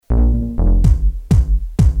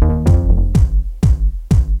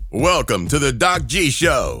Welcome to the Doc G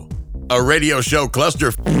Show, a radio show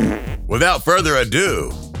cluster. Without further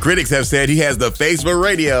ado, critics have said he has the face for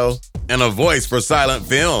radio and a voice for silent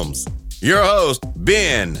films. Your host,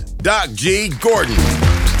 Ben Doc G Gordon.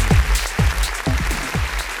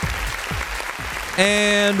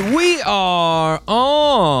 And we are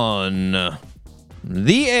on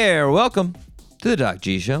the air. Welcome to the Doc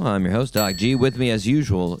G Show. I'm your host, Doc G. With me, as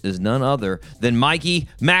usual, is none other than Mikey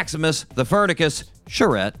Maximus the Furnicus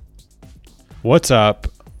Charette. What's up?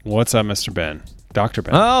 What's up, Mr. Ben? Dr.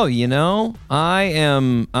 Ben. Oh, you know,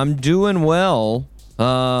 I'm doing well.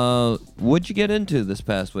 What'd you get into this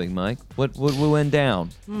past week, Mike? What went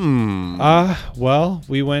down? Well,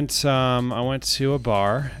 we went. I went to a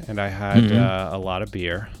bar and I had a lot of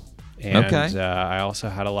beer, and I also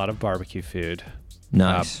had a lot of barbecue food.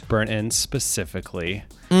 Nice. Burnt ends specifically.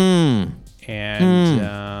 Mm.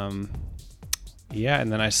 And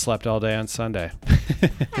and then I slept all day on Sunday.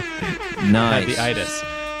 Nice. Had the itis.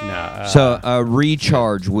 No. So a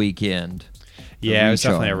recharge weekend. Yeah, it was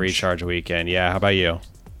definitely a recharge weekend. Yeah. How about you?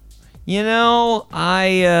 You know,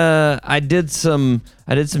 I did some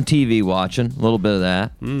TV watching, a little bit of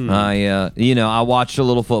that. I watched a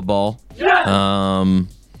little football. I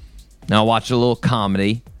watched a little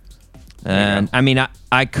comedy. And I mean,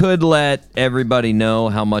 I could let everybody know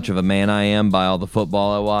how much of a man I am by all the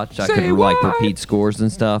football I watched. I could repeat scores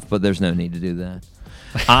and stuff, but there's no need to do that.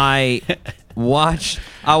 I watched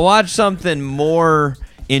something more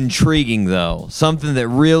intriguing though, something that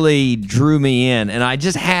really drew me in, and I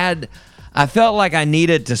felt like I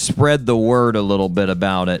needed to spread the word a little bit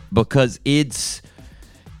about it because it's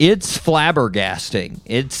flabbergasting.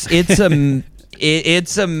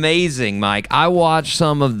 It's amazing, Mike. I watched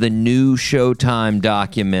some of the new Showtime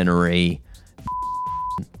documentary,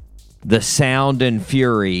 The Sound and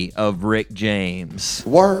Fury of Rick James.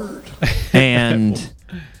 Word. And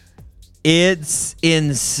it's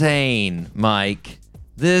insane, Mike.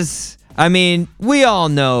 We all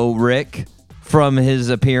know Rick from his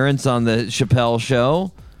appearance on the Chappelle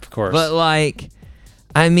Show. Of course. But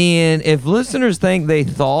if listeners think they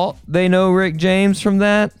thought they know Rick James from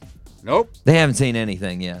that, Nope. they haven't seen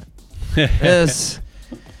anything yet. This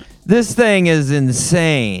thing is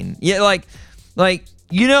insane. Yeah, like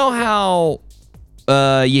you know how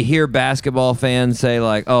you hear basketball fans say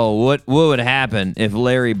like, "Oh, what would happen if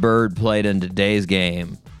Larry Bird played in today's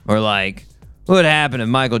game?" Or like, "What would happen if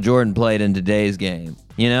Michael Jordan played in today's game?"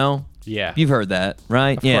 You know? Yeah. You've heard that,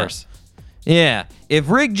 right? Of course. Yeah. If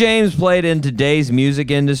Rick James played in today's music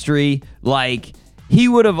industry, like, he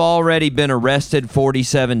would have already been arrested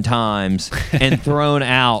 47 times and thrown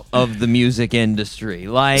out of the music industry.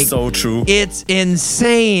 Like, So true. It's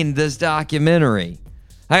insane, this documentary.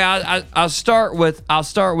 I'll start with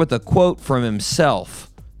a quote from himself.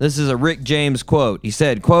 This is a Rick James quote. He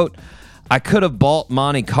said, quote, "I could have bought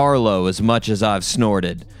Monte Carlo as much as I've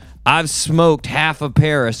snorted. I've smoked half of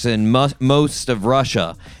Paris and most of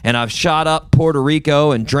Russia, and I've shot up Puerto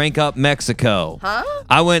Rico and drank up Mexico. Huh?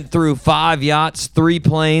 I went through 5 yachts, 3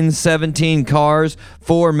 planes, 17 cars,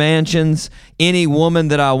 4 mansions, any woman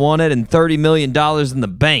that I wanted, and $30 million in the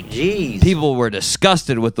bank. Jeez. People were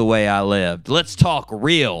disgusted with the way I lived. Let's talk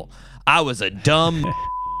real. I was a dumb..."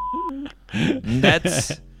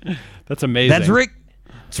 That's amazing. That's Rick.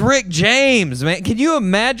 It's Rick James, man. Can you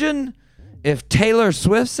imagine if Taylor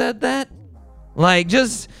Swift said that? Like,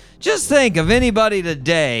 just think of anybody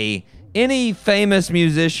today, any famous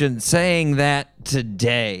musician saying that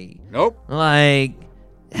today. Nope. Like,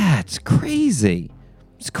 that's crazy.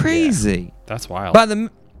 It's crazy. Yeah, that's wild. By the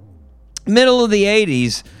middle of the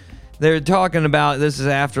 80s, they're talking about, this is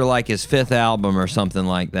after like his 5th album or something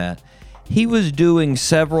like that. He was doing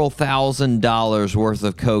several $1,000s worth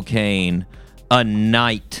of cocaine a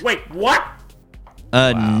night. Wait, what?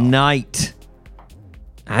 A night.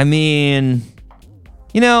 I mean,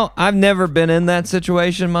 you know, I've never been in that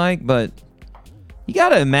situation, Mike, but you got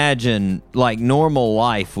to imagine, like, normal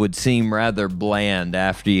life would seem rather bland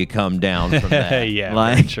after you come down from that. Yeah,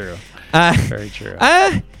 like, very true. Very true.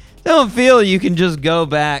 I don't feel you can just go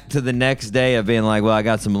back to the next day of being like, well, I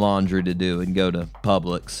got some laundry to do, and go to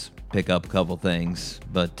Publix, pick up a couple things.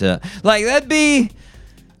 But, like, that'd be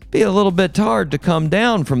a little bit hard to come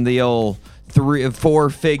down from the old 3 or 4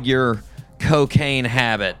 figure cocaine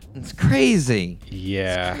habit. It's crazy.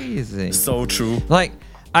 Yeah. It's crazy. So true. Like,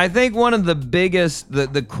 I think one of the biggest,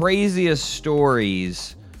 the craziest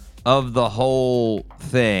stories of the whole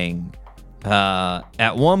thing,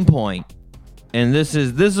 at one point, and this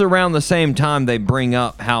is around the same time they bring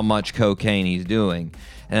up how much cocaine he's doing.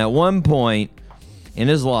 And at one point in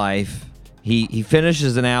his life, he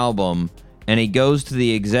finishes an album and he goes to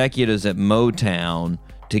the executives at Motown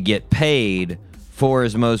to get paid for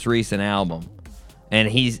his most recent album. And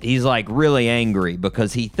he's like really angry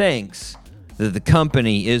because he thinks that the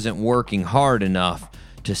company isn't working hard enough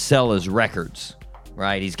to sell his records,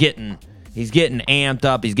 right? He's getting amped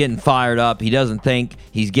up. He's getting fired up. He doesn't think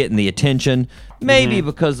he's getting the attention. Maybe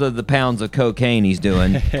because of the pounds of cocaine he's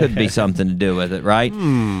doing. Could be something to do with it, right?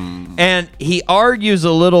 And he argues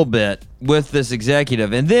a little bit with this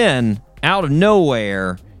executive. And then, out of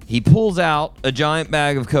nowhere, he pulls out a giant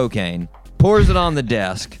bag of cocaine, pours it on the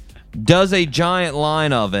desk, does a giant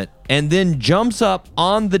line of it, and then jumps up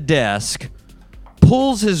on the desk,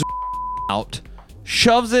 pulls his out,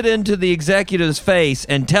 shoves it into the executive's face,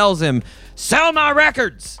 and tells him, "Sell my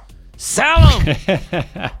records! Sell them!"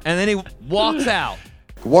 And then he walks out.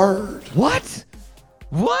 Word. What?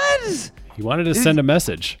 What? He wanted to send a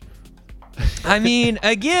message. I mean,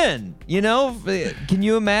 again, can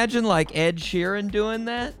you imagine like Ed Sheeran doing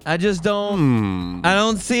that? I just don't. I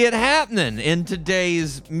don't see it happening in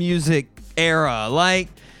today's music era. Like,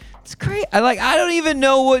 it's crazy. I don't even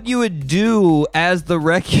know what you would do as the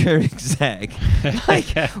record exec. Like,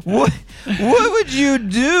 what would you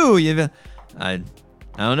do? I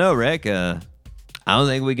don't know, Rick. I don't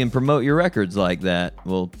think we can promote your records like that.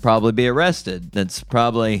 We'll probably be arrested. That's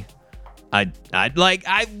probably. Who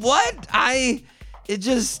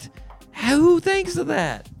thinks of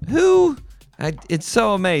that? It's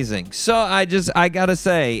so amazing. So I gotta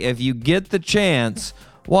say, if you get the chance,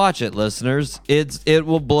 watch it, listeners. It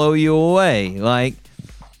will blow you away. Like,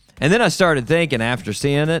 and then I started thinking after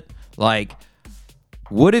seeing it, like,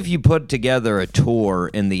 what if you put together a tour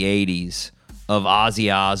in the 80s of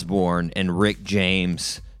Ozzy Osbourne and Rick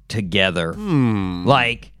James together?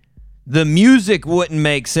 Like, the music wouldn't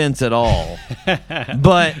make sense at all.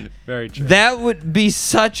 But Very true. That would be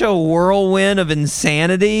such a whirlwind of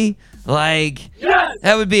insanity. Like,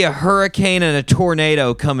 that would be a hurricane and a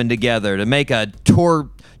tornado coming together to make a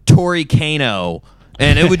Toricano.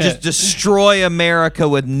 And it would just destroy America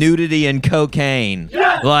with nudity and cocaine.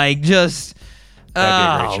 Like, just...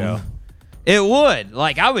 That'd be a great show. It would.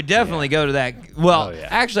 Like, I would definitely go to that. Well,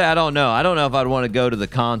 actually, I don't know. I don't know if I'd want to go to the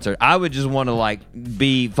concert. I would just want to, like,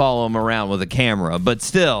 follow him around with a camera. But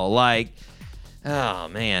still, like, oh,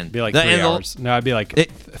 man. It'd be like 3 hours. No, it'd be like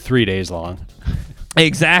 3 days long.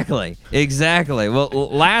 Exactly. Well,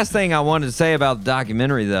 last thing I wanted to say about the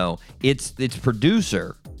documentary, though, its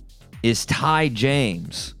producer is Ty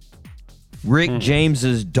James, Rick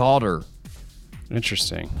James's daughter.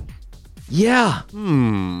 Interesting. Yeah.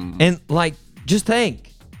 And, like, just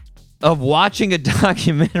think of watching a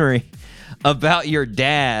documentary about your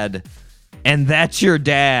dad, and that's your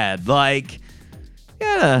dad. Like,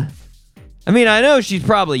 yeah. I mean, I know she's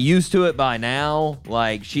probably used to it by now.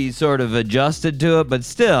 Like, she's sort of adjusted to it, but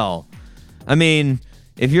still. I mean,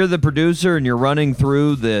 if you're the producer and you're running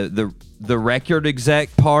through the record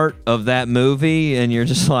exec part of that movie, and you're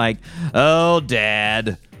just like, oh,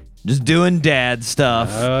 Dad. Just doing dad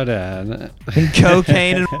stuff. Oh, Dad. And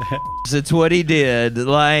cocaine and it's what he did.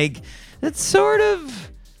 Like, it's sort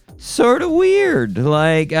of weird.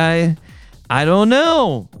 Like, I don't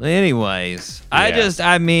know. Anyways, I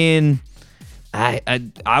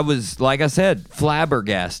was, like I said,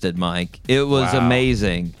 flabbergasted, Mike. It was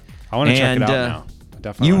amazing. I want to check it out now.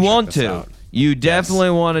 Definitely you want to. You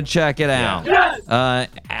definitely want to check it out. Yes.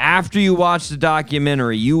 After you watch the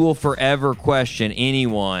documentary, you will forever question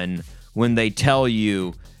anyone when they tell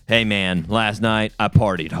you, hey, man, last night I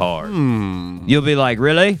partied hard. You'll be like,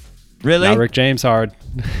 really? Really? Not Rick James hard.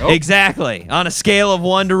 Exactly. On a scale of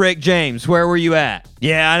 1 to Rick James, where were you at?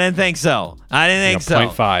 Yeah, I didn't think so.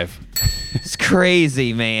 0.5. It's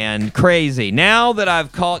crazy, man. Crazy. Now that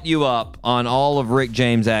I've caught you up on all of Rick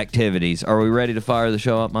James' activities, are we ready to fire the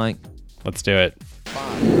show up, Mike? Let's do it.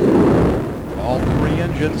 5. All 3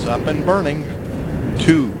 engines up and burning.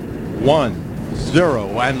 2, 1,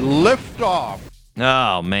 0, and lift off.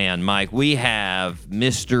 Oh, man, Mike, we have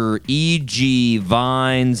Mr. E.G.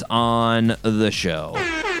 Vines on the show.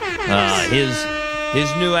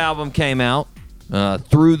 His new album came out,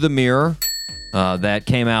 Through the Mirror. That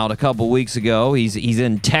came out a couple weeks ago. He's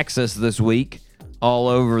in Texas this week, all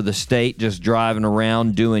over the state, just driving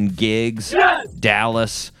around doing gigs.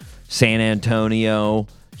 Dallas, San Antonio,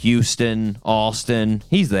 Houston, Austin.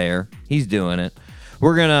 He's there. He's doing it.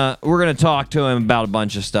 We're gonna talk to him about a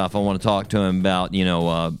bunch of stuff. I want to talk to him about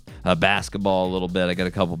basketball a little bit. I got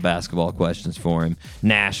a couple basketball questions for him.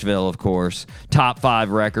 Nashville, of course. Top 5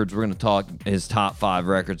 records. We're gonna talk his top 5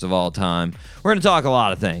 records of all time. We're gonna talk a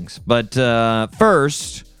lot of things, but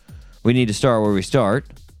first we need to start where we start.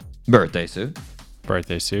 Birthday suit.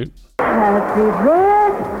 Birthday suit. Happy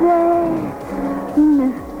birthday,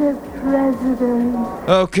 Mr. President.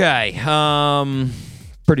 Okay.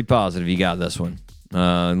 Pretty positive you got this one.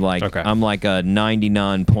 Okay. I'm like a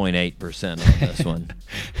 99.8% on this one.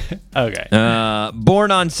 Okay.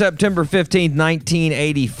 Born on September 15th,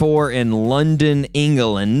 1984 in London,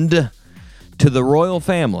 England, to the royal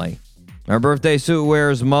family. Her birthday suit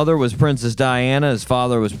wearer's mother was Princess Diana. His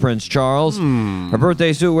father was Prince Charles. Her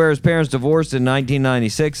birthday suit wearer's parents divorced in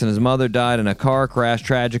 1996, and his mother died in a car crash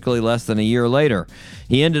tragically less than a year later.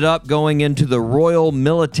 He ended up going into the Royal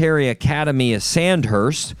Military Academy of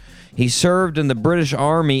Sandhurst. He served in the British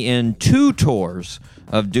Army in 2 tours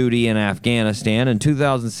of duty in Afghanistan. In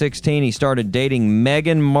 2016, he started dating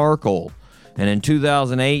Meghan Markle. And in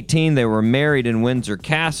 2018, they were married in Windsor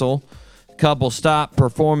Castle. The couple stopped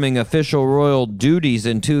performing official royal duties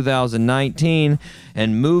in 2019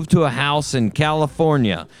 and moved to a house in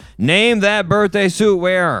California. Name that birthday suit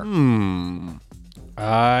wearer.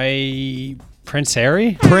 Prince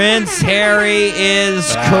Harry? Prince Harry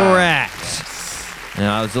is correct.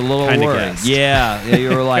 I was a little worried. Guessed. Yeah, you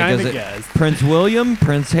were like, is it guessed. Prince William,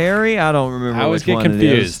 Prince Harry? I don't remember. I always which get one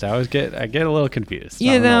confused. It is. I get a little confused.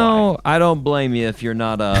 You know, I don't blame you if you're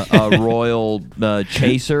not a royal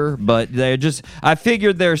chaser, but they're just. I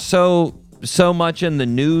figured there's so much in the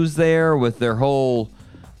news there with their whole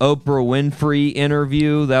Oprah Winfrey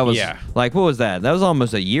interview. That was like, what was that? That was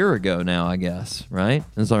almost a year ago now, I guess, right?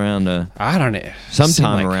 It's around I don't know.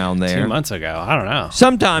 sometime around there. 2 months ago. I don't know.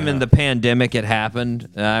 Sometime in the pandemic it happened,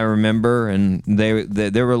 I remember, and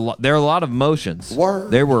there were a lot of emotions.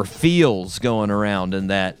 There were feels going around in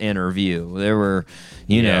that interview. There were,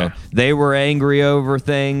 you know, they were angry over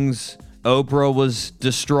things. Oprah was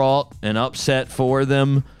distraught and upset for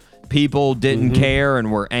them. People didn't care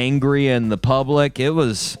and were angry in the public. It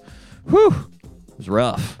was rough.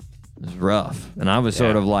 It was rough. And I was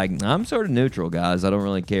sort of like, I'm sort of neutral, guys. I don't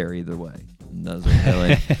really care either way. It doesn't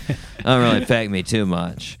really affect me too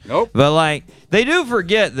much. Nope. But like, they do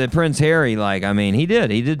forget that Prince Harry, like, I mean, he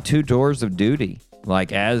did 2 tours of duty.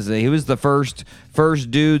 Like, as he was the first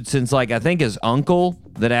dude since, like, I think his uncle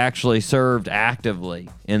that actually served actively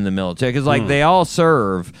in the military. Because, like, they all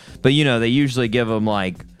serve, but, you know, they usually give them,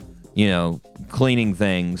 like, you know, cleaning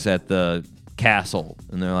things at the castle,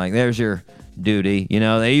 and they're like, "There's your duty." You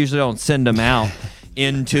know, they usually don't send them out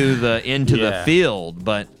into the field.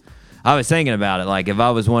 But I was thinking about it, like, if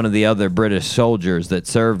I was one of the other British soldiers that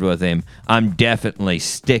served with him, I'm definitely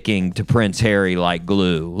sticking to Prince Harry like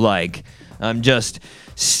glue. Like, I'm just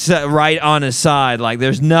right on his side. Like,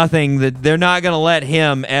 there's nothing that they're not gonna let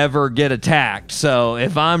him ever get attacked. So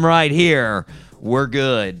if I'm right here, we're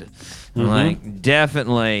good. Like,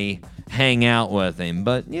 definitely hang out with him.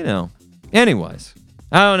 But, you know, anyways,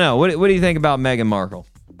 I don't know. What do you think about Meghan Markle?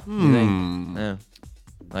 You think? Yeah.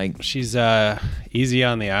 Like, she's easy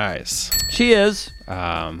on the eyes. She is.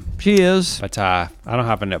 She is. But I don't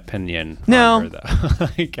have an opinion on her, though.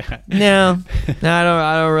 No, I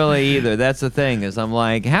don't really either. That's the thing, is I'm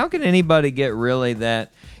like, how can anybody get really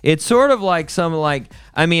that? It's sort of like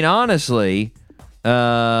I mean, honestly,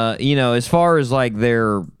 you know, as far as like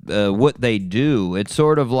their what they do, it's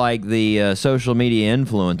sort of like the social media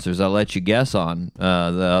influencers I let you guess on the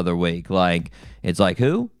other week. Like, it's like,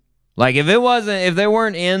 who? Like, if they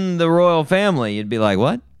weren't in the royal family, you'd be like,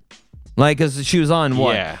 what? Like, because she was on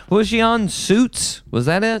what? Yeah. Was she on Suits? Was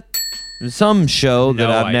that it? Some show that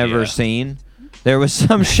I've never seen. There was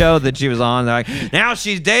some show that she was on. They're like, now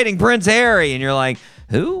she's dating Prince Harry, and you're like,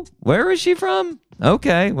 who? Where is she from?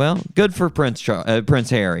 Okay, well, good for Prince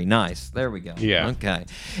Harry. Nice. There we go. Yeah. Okay.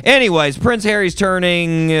 Anyways, Prince Harry's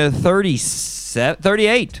turning 37.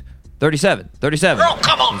 Girl,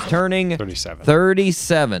 come on. He's turning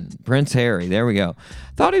 37. Prince Harry. There we go.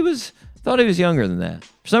 Thought he was younger than that.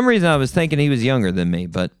 For some reason, I was thinking he was younger than me,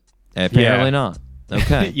 but apparently not.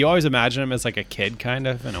 Okay. You always imagine him as like a kid, kind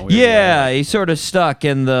of, in a weird way. He's sort of stuck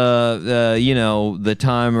in the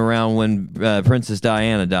time around when Princess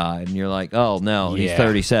Diana died, and you're like, oh no, he's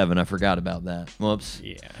 37. I forgot about that. Whoops.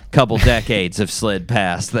 Yeah. Couple decades have slid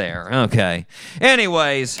past there. Okay.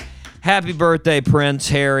 Anyways, happy birthday, Prince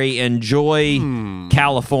Harry. Enjoy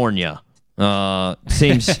California.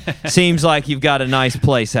 Seems like you've got a nice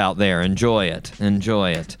place out there. Enjoy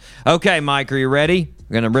it. Okay, Mike, are you ready?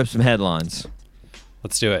 We're gonna rip some headlines.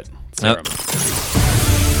 Let's do it.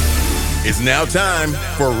 It's now time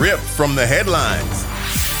for Rip from the Headlines.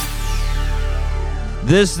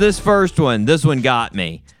 This first one, this one got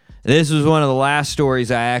me. This was one of the last stories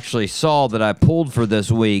I actually saw that I pulled for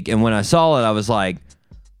this week, and when I saw it, I was like,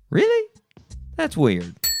 really? That's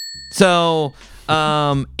weird. So,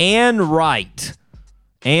 Anne Wright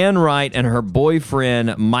and her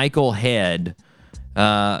boyfriend, Michael Head,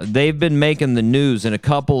 they've been making the news in a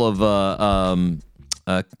couple of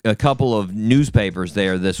a couple of newspapers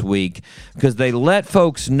there this week because they let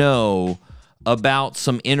folks know about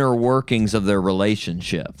some inner workings of their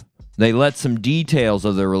relationship. They let some details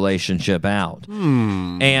of their relationship out.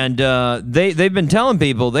 And they've been telling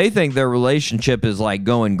people they think their relationship is like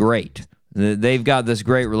going great. They've got this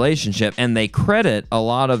great relationship, and they credit a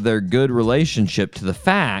lot of their good relationship to the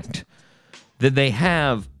fact that they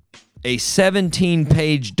have a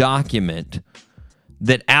 17-page document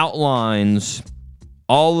that outlines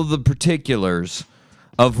all of the particulars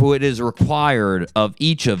of what is required of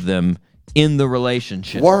each of them in the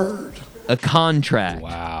relationship. Word. A contract.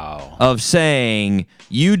 Wow. Of saying,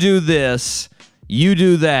 you do this, you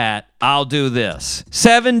do that, I'll do this.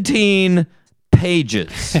 17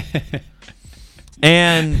 pages.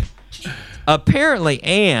 And apparently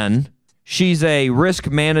Anne, she's a risk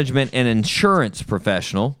management and insurance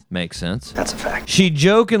professional. Makes sense. That's a fact. She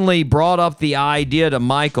jokingly brought up the idea to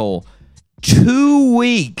Michael 2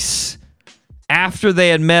 weeks after they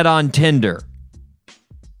had met on Tinder.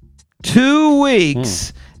 2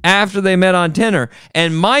 weeks after they met on Tinder.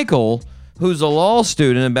 And Michael, who's a law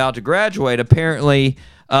student about to graduate, apparently,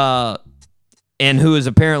 and who is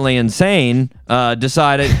apparently insane,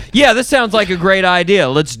 decided, yeah, this sounds like a great idea.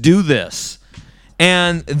 Let's do this.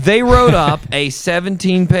 And they wrote up a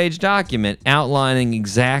 17-page document outlining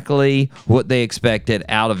exactly what they expected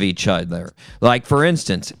out of each other. Like, for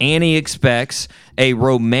instance, Annie expects a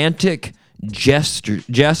romantic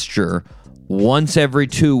gesture once every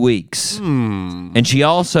 2 weeks. And she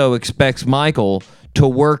also expects Michael to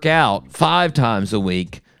work out 5 times a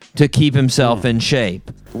week to keep himself in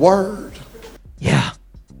shape. Word. Yeah.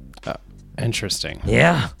 Interesting.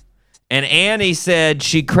 Yeah. And Annie said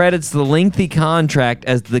she credits the lengthy contract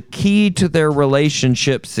as the key to their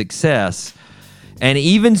relationship success, and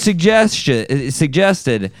even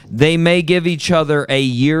suggested they may give each other a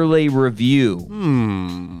yearly review.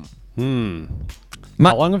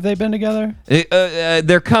 How long have they been together?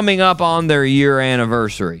 They're coming up on their year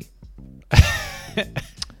anniversary.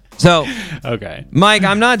 So, Okay. Mike,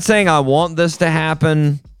 I'm not saying I want this to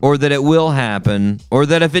happen or that it will happen or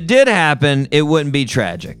that if it did happen, it wouldn't be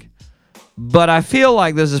tragic. But I feel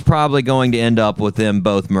like this is probably going to end up with them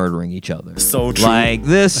both murdering each other. So true. Like,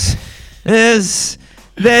 this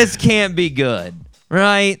can't be good,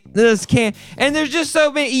 right? This can't. And there's just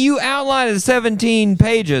so many. You outlined 17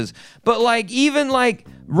 pages, but like, even like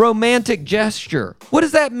romantic gesture. What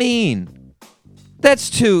does that mean? That's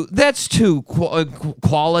too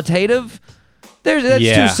qualitative. That's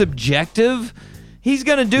too subjective. He's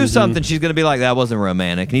going to do something. She's going to be like, that wasn't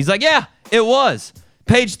romantic. And he's like, yeah, it was.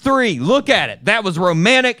 Page 3, look at it. That was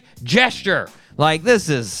romantic gesture. Like,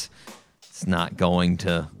 it's not going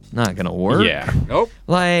to work. Yeah. Nope.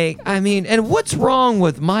 Like, I mean, and what's wrong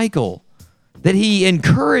with Michael that he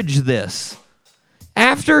encouraged this?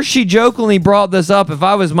 After she jokingly brought this up, if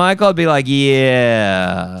I was Michael, I'd be like,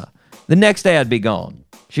 yeah. The next day I'd be gone.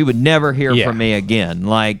 She would never hear from me again.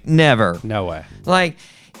 Like, never. No way. Like,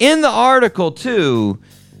 in the article, too,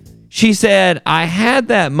 she said, I had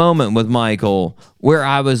that moment with Michael where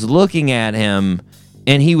I was looking at him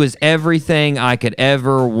and he was everything I could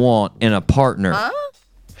ever want in a partner. Huh?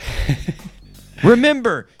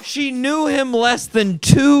 Remember, she knew him less than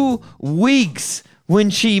 2 weeks when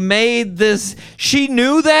she made this. She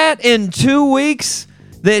knew that in 2 weeks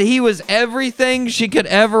that he was everything she could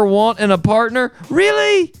ever want in a partner?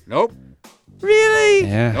 Really? Nope. Really?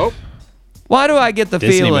 Yeah. Nope. Why do I get the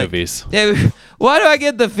Disney feeling? movies. Why do I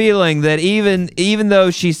get the feeling that even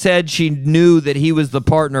though she said she knew that he was the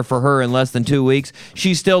partner for her in less than 2 weeks,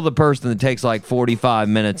 she's still the person that takes like 45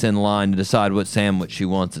 minutes in line to decide what sandwich she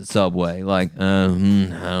wants at Subway? Like, I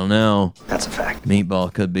don't know. That's a fact.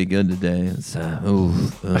 Meatball could be good today. It's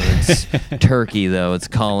turkey though. It's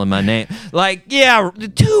calling my name. Like, yeah,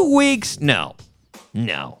 2 weeks? No.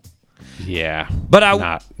 Yeah.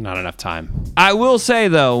 But not enough time. I will say,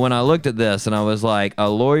 though, when I looked at this and I was like, a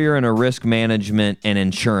lawyer and a risk management and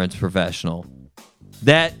insurance professional,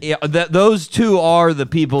 that those two are the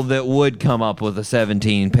people that would come up with a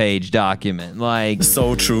 17-page document. Like,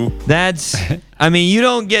 So true. that's, I mean, you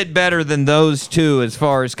don't get better than those two as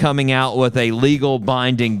far as coming out with a legal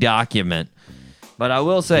binding document. But I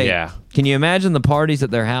will say, can you imagine the parties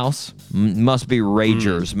at their house? Must be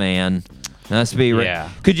ragers, man. Must be.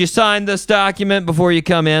 Could you sign this document before you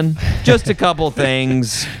come in? Just a couple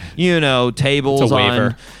things, tables It's a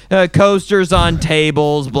waiver. on coasters on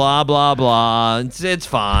tables, blah blah blah. It's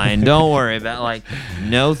fine. Don't worry about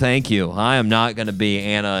no, thank you. I am not going to be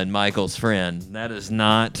Anna and Michael's friend. That is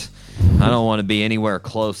not. I don't want to be anywhere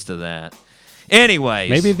close to that. Anyways,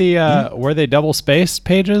 maybe the were they double spaced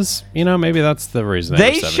pages? Maybe that's the reason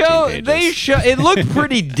they show. It looked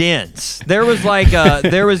pretty dense. There was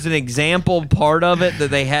there was an example part of it that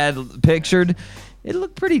they had pictured. It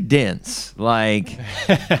looked pretty dense. Small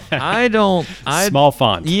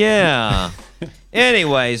font. Yeah.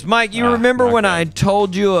 Anyways, Mike, you remember when I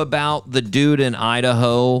told you about the dude in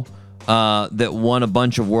Idaho that won a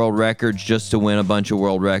bunch of world records just to win a bunch of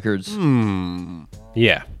world records?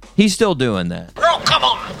 Yeah. He's still doing that. Oh, come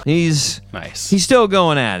on. He's nice. He's still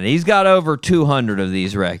going at it. He's got over 200 of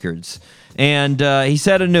these records. And he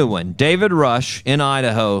set a new one. David Rush in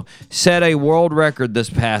Idaho set a world record this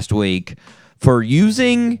past week for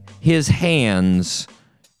using his hands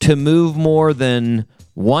to move more than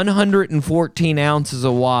 114 ounces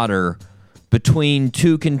of water between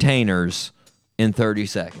two containers in 30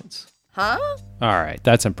 seconds. Huh? All right.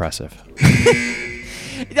 That's impressive.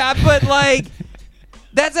 Yeah, but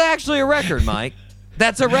that's actually a record, Mike.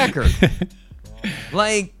 That's a record.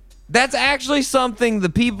 That's actually something the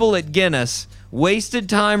people at Guinness wasted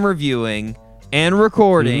time reviewing and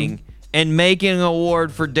recording and making an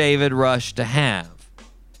award for David Rush to have.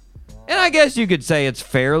 And I guess you could say it's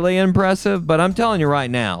fairly impressive, but I'm telling you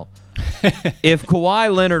right now, if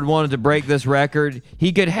Kawhi Leonard wanted to break this record,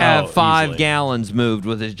 he could have 5 easily. gallons moved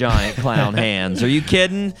with his giant clown hands. Are you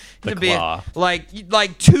kidding? The claw. Like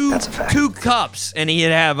two cups, and he'd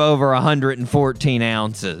have over 114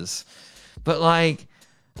 ounces. But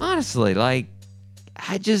honestly,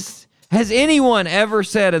 has anyone ever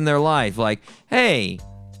said in their life, hey,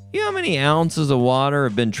 you know how many ounces of water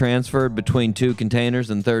have been transferred between two containers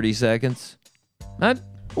in 30 seconds? I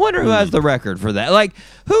wonder who has the record for that.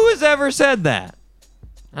 Who has ever said that?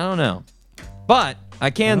 I don't know. But I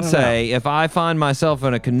can say, if I find myself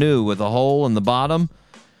in a canoe with a hole in the bottom,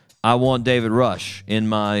 I want David Rush in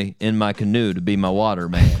my canoe to be my water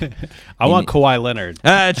man. I want Kawhi Leonard.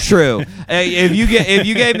 That's true. If you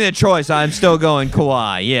gave me the choice, I'm still going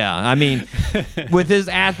Kawhi. Yeah, I mean, with his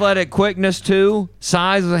athletic quickness too,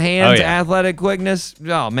 size of the hands, athletic quickness.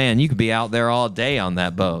 Oh man, you could be out there all day on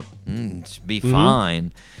that boat. Be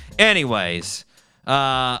fine. Anyways,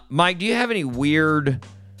 Mike, do you have any weird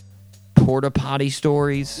porta potty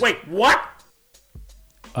stories? Wait, what?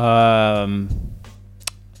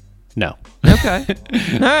 No. Okay.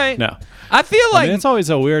 All right. No. I feel like it's always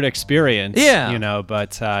a weird experience, Yeah.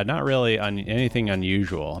 But not really anything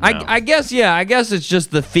unusual. No. I guess it's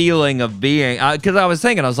just the feeling of being, because I was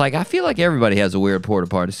thinking, I was like, I feel like everybody has a weird porta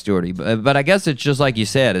potty story, but I guess it's just like you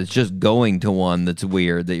said, it's just going to one that's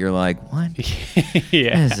weird that you're like, what?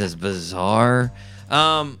 Yeah. This is bizarre.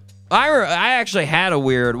 I actually had a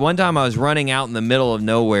weird, one time I was running out in the middle of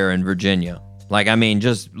nowhere in Virginia.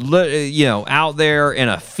 Just out there in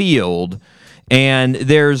a field, and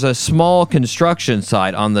there's a small construction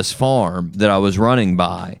site on this farm that I was running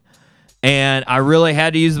by, and I really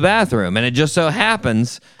had to use the bathroom, and it just so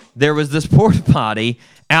happens there was this porta potty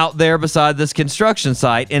out there beside this construction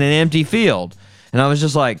site in an empty field, and I was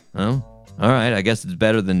just like, oh, all right, I guess it's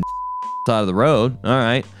better than side of the road, all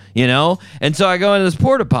right, and so I go into this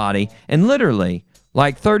porta potty, and literally,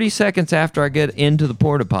 30 seconds after I get into the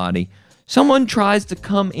porta potty, someone tries to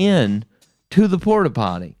come in to the porta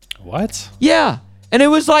potty. What? Yeah, and it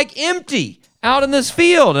was empty out in this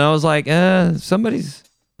field, and I was like, somebody's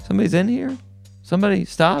in here. Somebody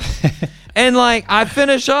stop. And I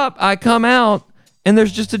finish up, I come out, and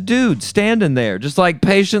there's just a dude standing there, just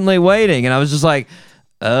patiently waiting, and I was just like,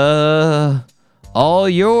 all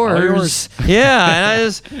yours. Yeah, and I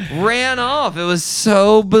just ran off. It was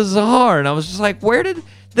so bizarre, and I was just like,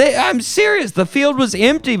 I'm serious. The field was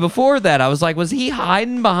empty before that. I was like, was he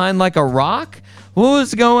hiding behind a rock? What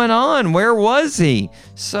was going on? Where was he?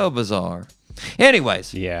 So bizarre.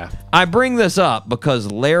 Anyways, yeah. I bring this up because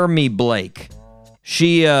Laramie Blake,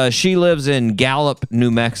 she lives in Gallup,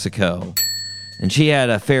 New Mexico, and she had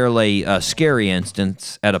a fairly scary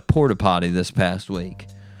instance at a porta potty this past week.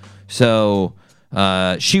 So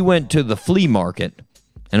she went to the flea market,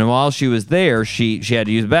 and while she was there, she had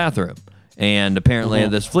to use the bathroom. And apparently at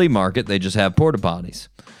this flea market, they just have porta potties.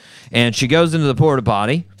 And she goes into the porta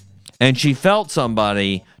potty, and she felt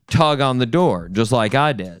somebody tug on the door, just like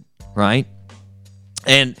I did, right?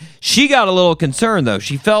 And she got a little concerned, though.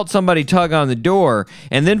 She felt somebody tug on the door,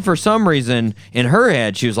 and then for some reason, in her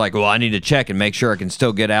head, she was like, well, I need to check and make sure I can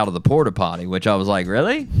still get out of the porta potty, which I was like,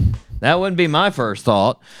 really? That wouldn't be my first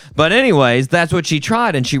thought. But anyways, that's what she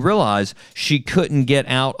tried, and she realized she couldn't get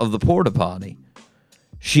out of the porta potty.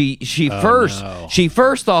 She first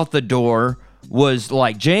thought the door was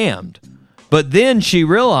jammed, but then she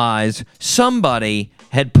realized somebody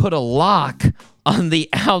had put a lock on the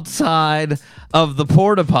outside of the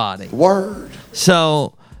porta potty. Word.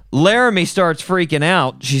 So Laramie starts freaking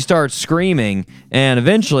out. She starts screaming, and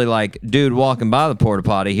eventually, like, dude walking by the porta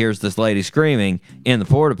potty hears this lady screaming in the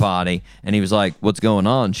porta potty, and he was like, "What's going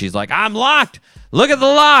on?" She's like, "I'm locked. Look at the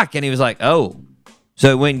lock." And he was like, "Oh." So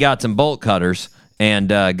he went and got some bolt cutters and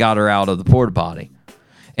got her out of the porta potty.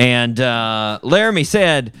 And Laramie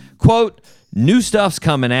said, quote, "New stuff's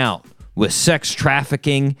coming out with sex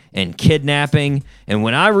trafficking and kidnapping. And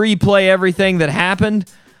when I replay everything that happened,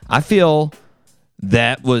 I feel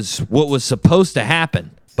that was what was supposed to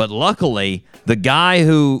happen. But luckily, the guy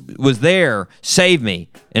who was there saved me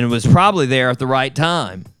and was probably there at the right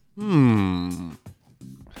time."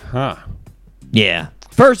 Huh. Yeah.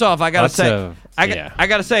 First off, I gotta That's say, yeah. I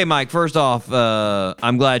gotta say, Mike. First off,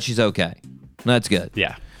 I'm glad she's okay. That's good.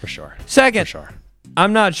 Yeah, for sure. Second, For sure.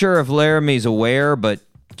 I'm not sure if Laramie's aware, but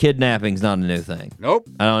kidnapping's not a new thing. Nope.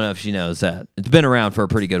 I don't know if she knows that. It's been around for a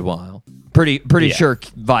pretty good while. Pretty Yeah. sure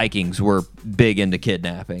Vikings were big into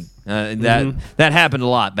kidnapping. That happened a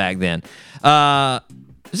lot back then.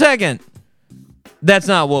 Second, that's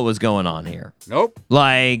not what was going on here. Nope.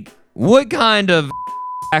 Like, what kind of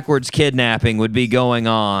backwards kidnapping would be going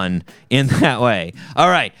on in that way? All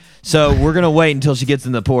right, so we're going to wait until she gets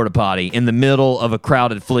in the porta potty in the middle of a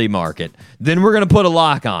crowded flea market. Then we're going to put a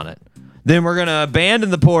lock on it. Then we're going to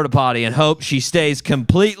abandon the porta potty and hope she stays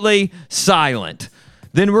completely silent.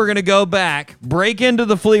 Then we're going to go back, break into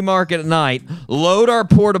the flea market at night, load our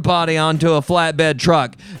porta potty onto a flatbed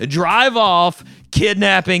truck, drive off,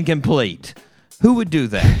 kidnapping complete. Who would do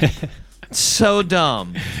that? So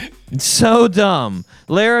dumb. So dumb.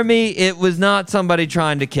 Laramie, it was not somebody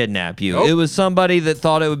trying to kidnap you. Nope. It was somebody that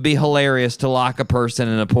thought it would be hilarious to lock a person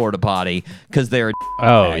in a porta potty because they're a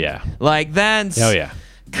Oh, yeah. like that's. Oh, yeah.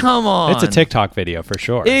 Come on. It's a TikTok video for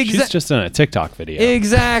sure. She's just in a TikTok video.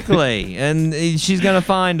 Exactly. And she's going to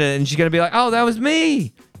find it and she's going to be like, "Oh, that was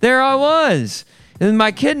me. There I was. And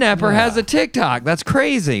my kidnapper has a TikTok. That's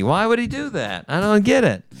crazy. Why would he do that? I don't get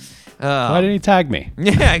it." Why didn't he tag me?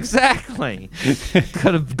 Yeah, exactly.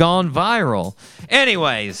 Could have gone viral.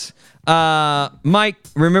 Anyways, Mike,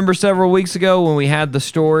 remember several weeks ago when we had the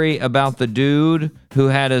story about the dude who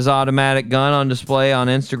had his automatic gun on display on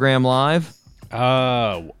Instagram Live?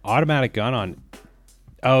 Automatic gun on.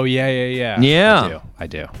 Oh, yeah. Yeah. I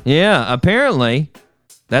do. Yeah, apparently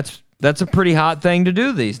that's a pretty hot thing to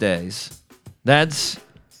do these days. That's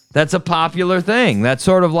a popular thing. That's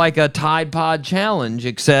sort of like a Tide Pod challenge,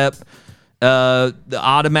 except the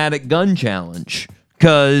automatic gun challenge.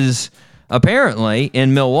 Because apparently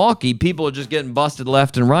in Milwaukee, people are just getting busted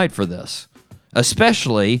left and right for this,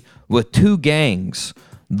 especially with two gangs,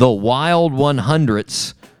 the Wild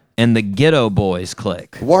 100s and the Ghetto Boys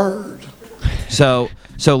clique. Word. So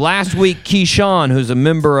last week, Keyshawn, who's a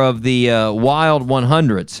member of the Wild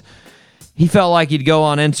 100s, he felt like he'd go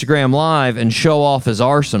on Instagram Live and show off his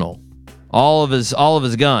arsenal, all of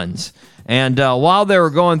his guns. And while they were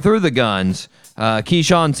going through the guns,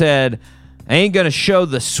 Keyshawn said, "I ain't gonna show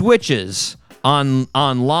the switches on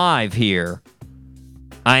live here.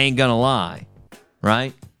 I ain't gonna lie,"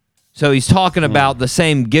 right? So he's talking about the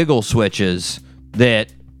same giggle switches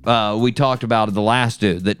that we talked about of the last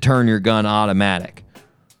dude that turn your gun automatic.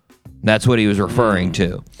 That's what he was referring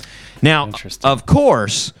to. Now, of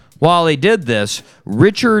course, while he did this,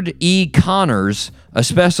 Richard E. Connors, a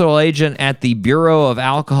special agent at the Bureau of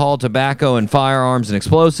Alcohol, Tobacco, and Firearms and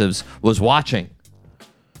Explosives, was watching.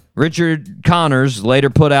 Richard Connors later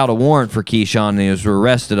put out a warrant for Keyshawn, and he was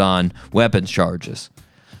arrested on weapons charges.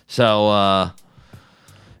 So,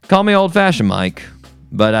 call me old-fashioned, Mike,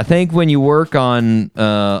 but I think when you work on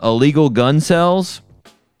illegal gun sales,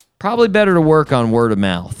 probably better to work on word of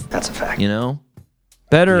mouth. That's a fact. You know?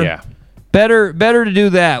 Better. Yeah. Better to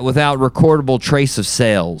do that without recordable trace of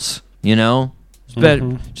sales, you know? It's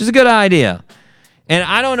better, just a good idea. And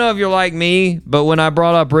I don't know if you're like me, but when I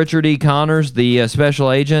brought up Richard E. Connors, the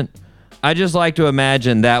special agent, I just like to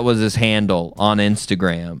imagine that was his handle on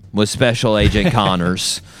Instagram, was Special Agent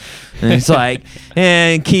Connors. And it's like,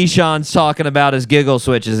 and Keyshawn's talking about his giggle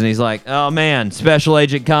switches, and he's like, "Oh, man, Special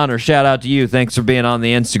Agent Connors, shout out to you. Thanks for being on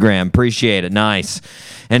the Instagram. Appreciate it. Nice."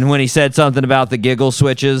 And when he said something about the giggle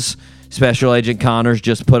switches, Special Agent Connors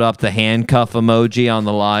just put up the handcuff emoji on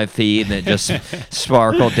the live feed, and it just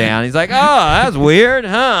sparkled down. He's like, "Oh, that's weird,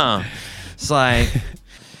 huh?" It's like,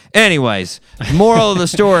 anyways, moral of the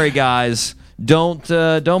story, guys: don't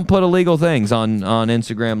put illegal things on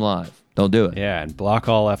Instagram Live. Don't do it. Yeah, and block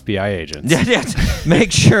all FBI agents. Yeah.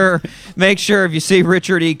 Make sure if you see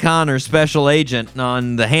Richard E. Connors, special agent,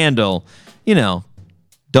 on the handle, you know,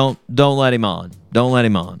 don't let him on. Don't let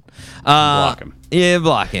him on. Block him. Yeah,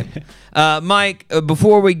 block him. Mike,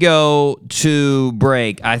 before we go to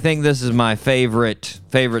break, I think this is my favorite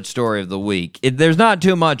story of the week. There's not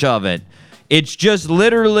too much of it. It's just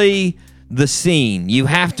literally the scene. You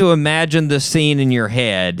have to imagine the scene in your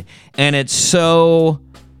head, and it's so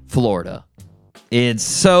Florida. It's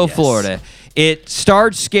so Florida. It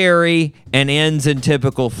starts scary and ends in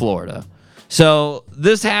typical Florida. So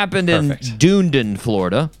this happened in Dunedin,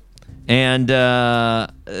 Florida. And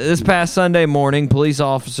this past Sunday morning, police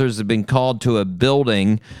officers have been called to a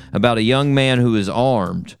building about a young man who is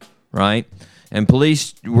armed, right? And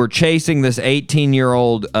police were chasing this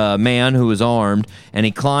 18-year-old man who was armed, and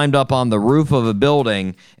he climbed up on the roof of a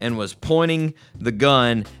building and was pointing the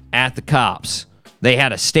gun at the cops. They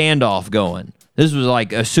had a standoff going. This was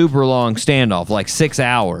like a super long standoff, like 6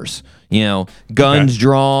 hours. You know, guns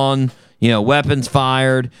drawn, you know, weapons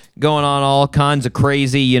fired, going on all kinds of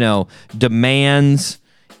crazy, you know, demands.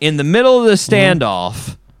 In the middle of the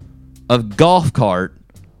standoff, a golf cart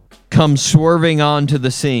comes swerving onto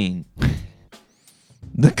the scene.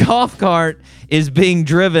 The golf cart is being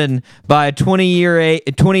driven by a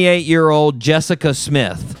 28-year-old Jessica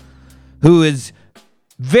Smith, who is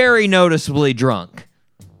very noticeably drunk,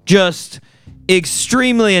 just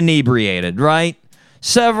extremely inebriated, right?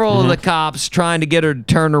 Several of the cops trying to get her to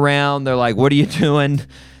turn around. They're like, what are you doing?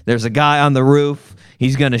 There's a guy on the roof.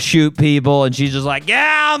 He's going to shoot people. And she's just like, get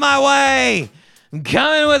out of my way. I'm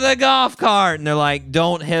coming with a golf cart. And they're like,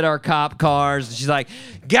 don't hit our cop cars. And she's like,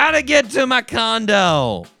 gotta get to my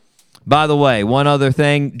condo. By the way, one other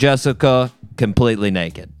thing, Jessica, completely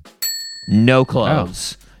naked. No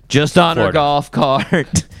clothes. Just on her golf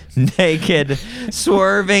cart. Naked,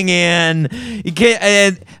 swerving in.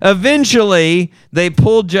 And eventually, they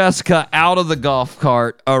pulled Jessica out of the golf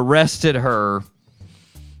cart, arrested her.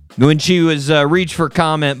 When she was reached for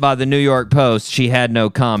comment by the New York Post, she had no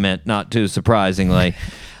comment, not too surprisingly.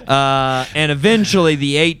 And eventually,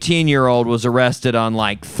 the 18-year-old was arrested on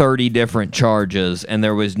like 30 different charges, and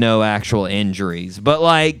there was no actual injuries. But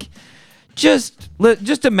like, just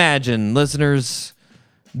imagine, listeners,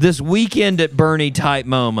 this Weekend at Bernie type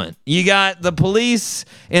moment. You got the police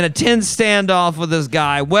in a tense standoff with this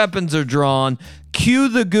guy. Weapons are drawn. Cue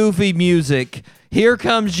the goofy music. Here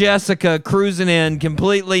comes Jessica cruising in,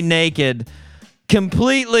 completely naked,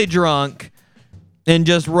 completely drunk, and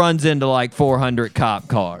just runs into like 400 cop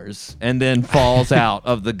cars and then falls out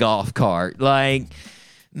of the golf cart. Like,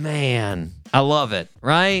 man, I love it,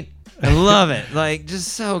 right? I love it. Like, just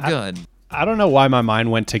so good. I don't know why my mind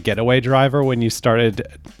went to Getaway Driver when you started,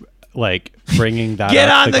 like, bringing that Get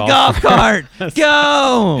up. on the golf cart.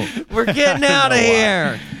 Go. We're getting out of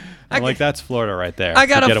here. I'm like, that's Florida right there. I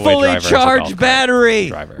got a fully charged battery.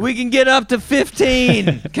 We can get up to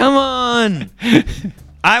 15. Come on.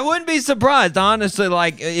 I wouldn't be surprised, honestly,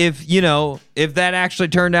 like, if that actually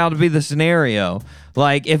turned out to be the scenario.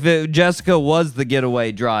 Like, if Jessica was the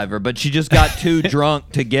getaway driver, but she just got too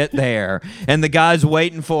drunk to get there, and the guy's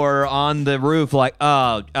waiting for her on the roof like,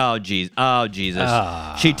 oh, Jesus.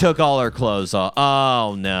 She took all her clothes off.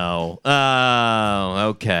 Oh, no. Oh,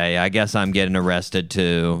 okay. I guess I'm getting arrested,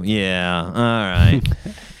 too. Yeah. All right.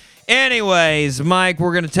 Anyways, Mike,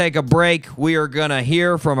 we're going to take a break. We are going to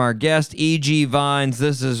hear from our guest, E.G. Vines.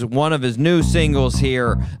 This is one of his new singles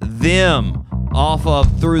here, Them, off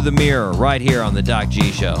of Through the Mirror, right here on the Doc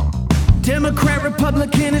G Show. Democrat,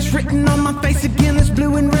 Republican, it's written on my face again. It's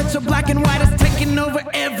blue and red, so black and white is taking over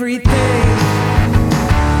everything.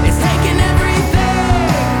 It's taking everything.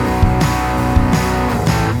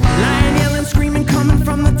 Lying, yelling, screaming, coming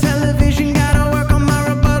from the television. Gotta work on my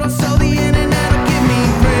rebuttal so the internet will give me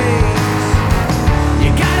praise. You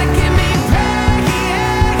gotta give me praise.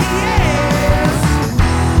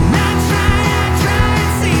 Not try and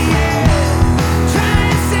see it. Try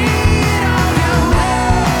and see it all your way.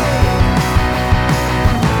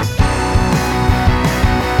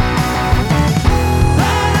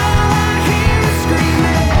 But all I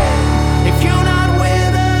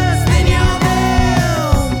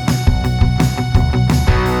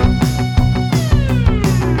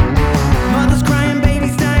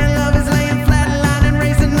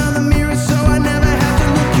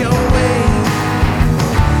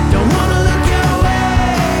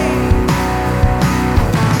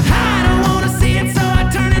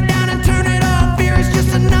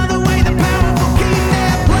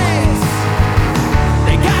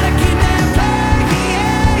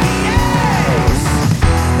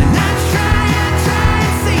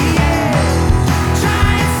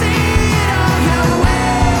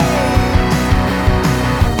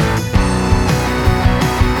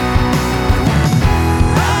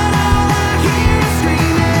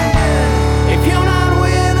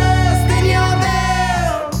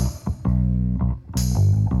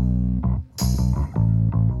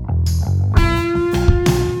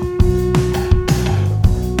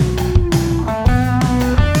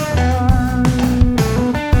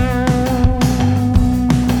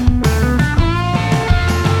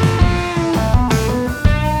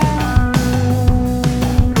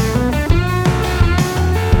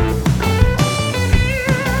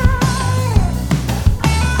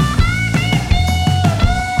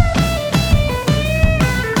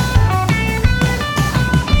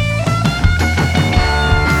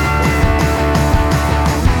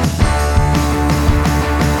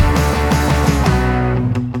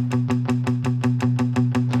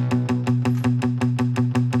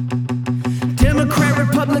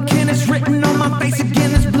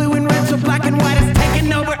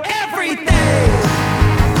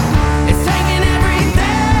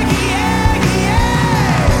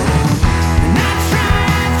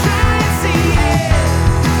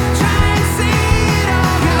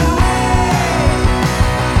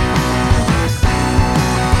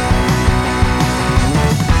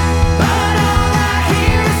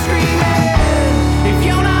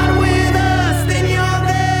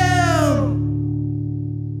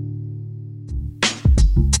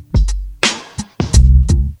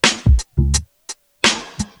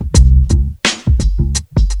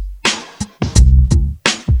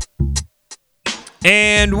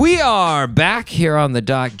And we are back here on the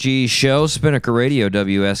Doc G Show, Spinnaker Radio,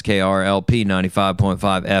 WSKR LP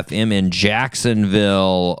 95.5 FM in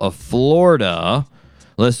Jacksonville, Florida.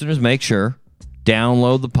 Listeners, make sure,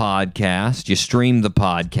 download the podcast, you stream the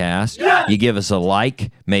podcast, you give us a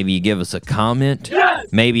like, maybe you give us a comment,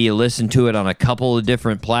 maybe you listen to it on a couple of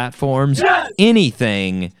different platforms,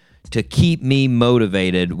 anything to keep me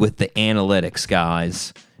motivated with the analytics,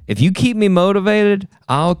 guys. If you keep me motivated,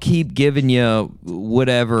 I'll keep giving you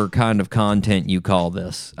whatever kind of content you call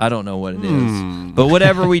this. I don't know what it is. But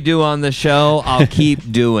whatever we do on the show, I'll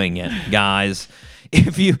keep doing it, guys.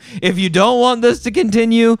 If you don't want this to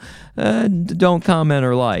continue, don't comment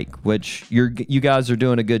or like, which you guys are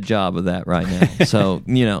doing a good job of that right now. So,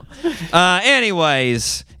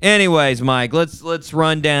 anyways, Mike, let's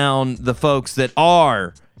run down the folks that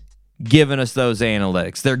are giving us those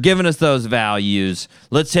analytics. They're giving us those values.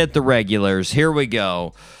 Let's hit the regulars. Here we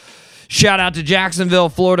go. Shout out to Jacksonville,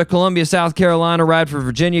 Florida, Columbia, South Carolina, Radford,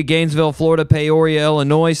 Virginia, Gainesville, Florida, Peoria,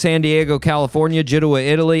 Illinois, San Diego, California, Genoa,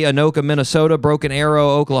 Italy, Anoka, Minnesota, Broken Arrow,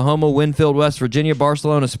 Oklahoma, Winfield, West Virginia,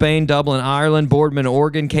 Barcelona, Spain, Dublin, Ireland, Boardman,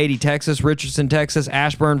 Oregon, Katy, Texas, Richardson, Texas,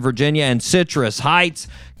 Ashburn, Virginia, and Citrus Heights,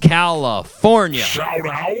 California. Shout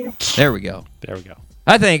out. There we go.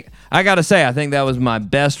 I think that was my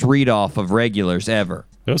best read-off of regulars ever.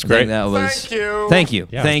 It was great. Thank you.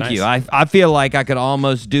 Yeah, Thank nice. you. I feel like I could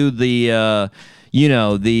almost do the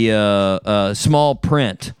small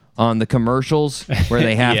print on the commercials where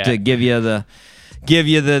they have to give you the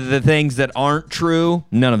things that aren't true.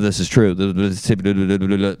 None of this is true.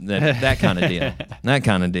 That kind of deal. That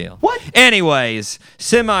kind of deal. What? Anyways,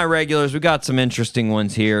 semi-regulars. We got some interesting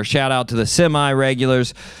ones here. Shout out to the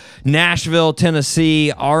semi-regulars. Nashville,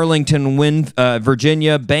 Tennessee, Arlington,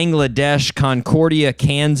 Virginia, Bangladesh, Concordia,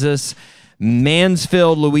 Kansas,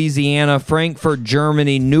 Mansfield, Louisiana, Frankfurt,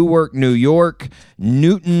 Germany, Newark, New York,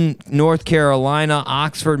 Newton, North Carolina,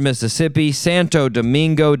 Oxford, Mississippi, Santo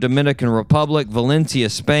Domingo, Dominican Republic, Valencia,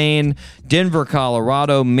 Spain, Denver,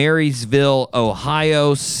 Colorado, Marysville,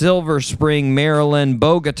 Ohio, Silver Spring, Maryland,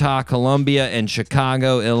 Bogota, Colombia, and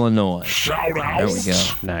Chicago, Illinois. Shout out. There we go.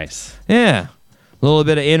 Nice. Yeah. A little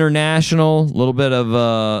bit of international, a little bit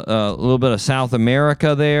of South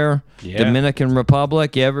America there. Yeah. Dominican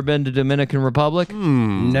Republic. You ever been to Dominican Republic?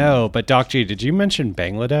 No, but Doc G, did you mention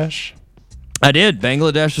Bangladesh? I did.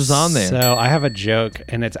 Bangladesh was on there. So I have a joke,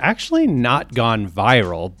 and it's actually not gone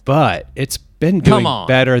viral, but it's been doing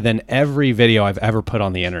better than every video I've ever put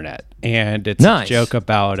on the internet. And it's nice. A joke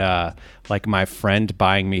about like my friend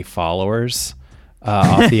buying me followers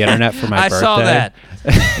off the internet for my birthday. I saw that.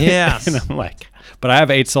 Yes. And I'm like, but I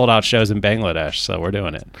have 8 sold-out shows in Bangladesh, so we're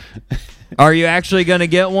doing it. Are you actually going to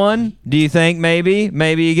get one? Do you think maybe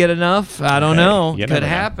you get enough? I don't know. Could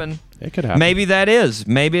happen. It could happen. Maybe that is.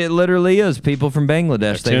 Maybe it literally is. People from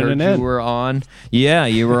Bangladesh. They heard you were on. Yeah,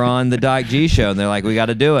 you were on the Doc G Show, and they're like, "We got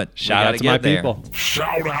to do it. Shout out to my people."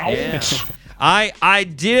 Shout out. Yeah. I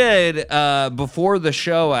did before the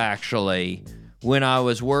show actually. When I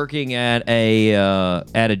was working at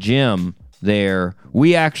a gym there,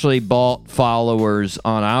 we actually bought followers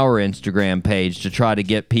on our Instagram page to try to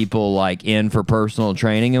get people like in for personal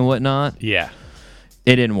training and whatnot. Yeah.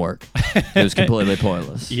 It didn't work. It was completely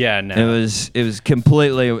pointless. Yeah, no. It was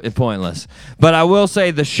completely pointless. But I will say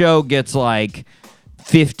the show gets like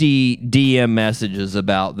 50 DM messages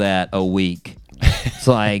about that a week. It's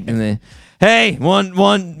like, hey,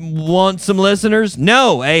 want some listeners?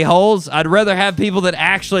 No, a-holes. I'd rather have people that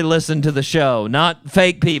actually listen to the show, not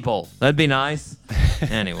fake people. That'd be nice.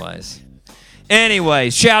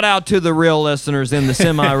 Anyways, shout out to the real listeners in the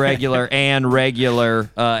semi-regular and regular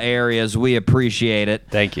areas. We appreciate it.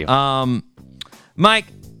 Thank you. Mike,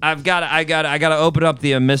 I got to open up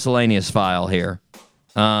the miscellaneous file here.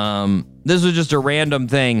 This was just a random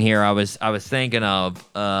thing here I was thinking of.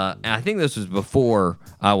 I think this was before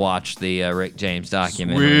I watched the Rick James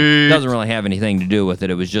documentary. It doesn't really have anything to do with it.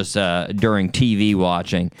 It was just during TV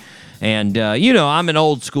watching. And I'm an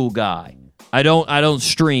old school guy. I don't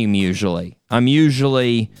stream usually. I'm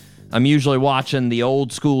usually watching the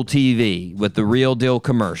old school TV with the real deal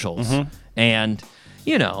commercials. Mm-hmm. And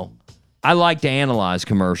I like to analyze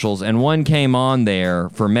commercials, and one came on there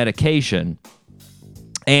for medication.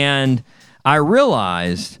 And I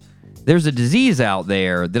realized there's a disease out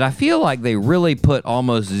there that I feel like they really put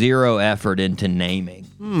almost zero effort into naming.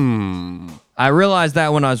 I realized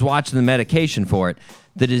that when I was watching the medication for it.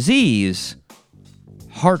 The disease,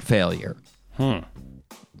 heart failure.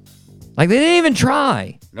 Like, they didn't even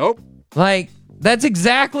try. Nope. Like, that's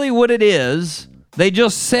exactly what it is. They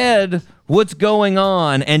just said what's going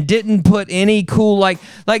on and didn't put any cool, like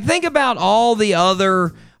think about all the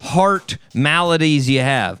other heart maladies you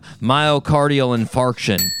have: myocardial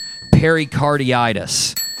infarction,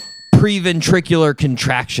 pericarditis, preventricular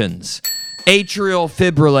contractions, atrial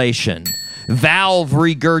fibrillation, valve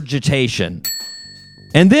regurgitation.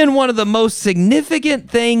 And then one of the most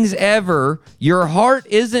significant things ever, your heart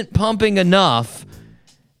isn't pumping enough,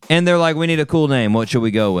 and they're like, we need a cool name. What should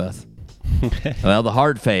we go with? Well, the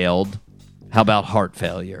heart failed. How about heart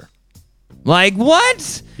failure? Like,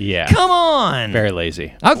 what? Yeah. Come on. Very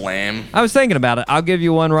lazy. Wham. I was thinking about it. I'll give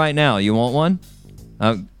you one right now. You want one?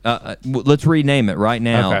 Let's rename it right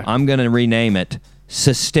now. Okay. I'm going to rename it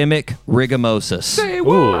Systemic Rigomosis.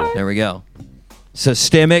 Ooh. There we go.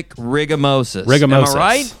 Systemic rigomosis. Rigomosis. Am I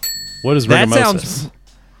right? What is That rigomosis? sounds.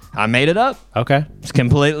 I made it up. Okay. It's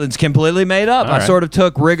completely made up. All I right. sort of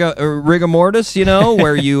took rigor mortis,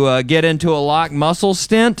 where you get into a locked muscle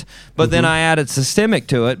stent, but then I added systemic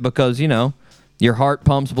to it because your heart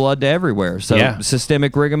pumps blood to everywhere. So Yeah.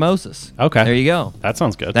 systemic rigomosis. Okay. There you go. That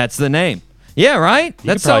sounds good. That's the name. Yeah, right. You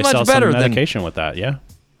That's could probably so much sell better some than medication with that. Yeah.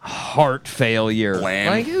 heart failure. Wham.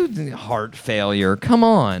 Like heart failure. Come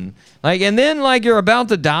on. And then you're about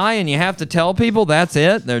to die and you have to tell people that's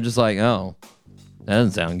it. They're just like, oh, that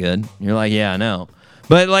doesn't sound good. You're like, yeah, I know.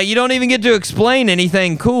 But you don't even get to explain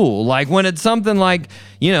anything cool. When it's something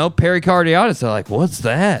pericarditis, they're like, what's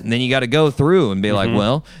that? And then you got to go through and be like,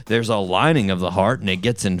 well, there's a lining of the heart and it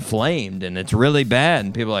gets inflamed and it's really bad.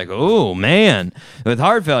 And people are like, oh man. With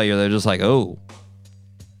heart failure, they're just like, oh,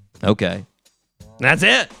 okay. That's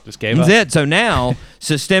it. Just gave That's up. it. So now,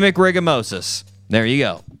 systemic rigomosis. There you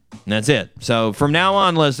go. And that's it. So from now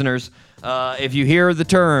on, listeners, if you hear the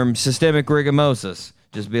term systemic rigomosis,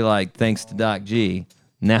 just be like, thanks to Doc G.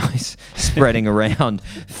 Now he's spreading around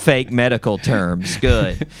fake medical terms.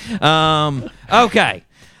 Good. Okay.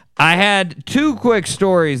 I had two quick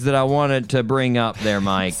stories that I wanted to bring up there,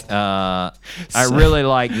 Mike. I really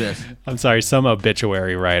like this. I'm sorry. Some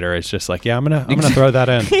obituary writer is just like, yeah, I'm gonna throw that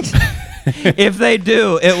in. If they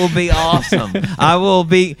do, it will be awesome.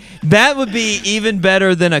 That would be even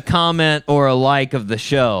better than a comment or a like of the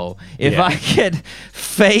show. If Yeah. I get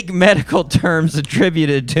fake medical terms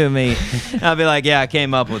attributed to me, I'll be like, yeah, I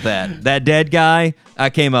came up with that. That dead guy,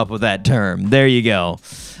 I came up with that term. There you go.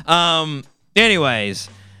 Anyways,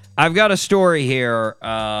 I've got a story here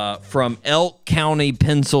from Elk County,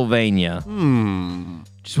 Pennsylvania.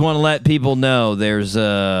 Just want to let people know there's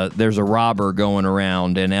a robber going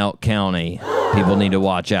around in Elk County. People need to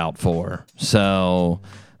watch out for. So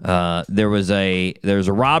there's a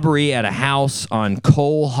robbery at a house on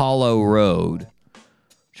Coal Hollow Road.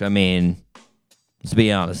 Which, I mean, let's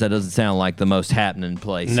be honest, that doesn't sound like the most happening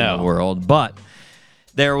place in the world. But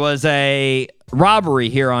there was a robbery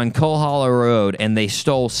here on Coal Hollow Road, and they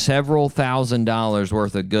stole several $1,000s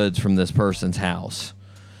worth of goods from this person's house.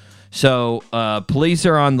 So police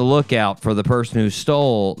are on the lookout for the person who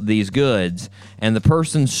stole these goods, and the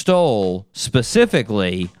person stole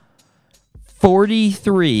specifically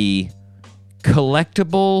 43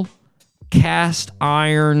 collectible cast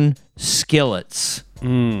iron skillets.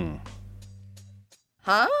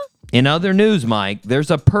 Huh? In other news, Mike, there's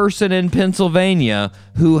a person in Pennsylvania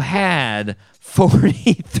who had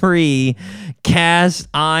 43 cast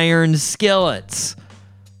iron skillets.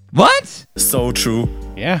 What? So true.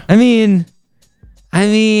 Yeah. I mean,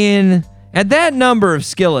 at that number of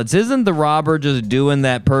skillets, isn't the robber just doing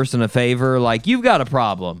that person a favor? You've got a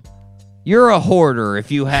problem. You're a hoarder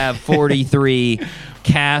if you have 43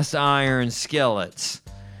 cast iron skillets.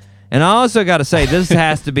 And I also got to say, this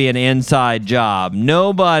has to be an inside job.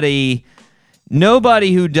 Nobody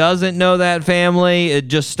who doesn't know that family, it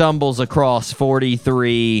just stumbles across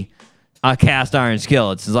 43 cast iron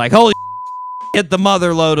skillets. It's like, holy get the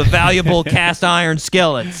mother load of valuable cast iron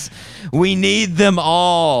skillets. We need them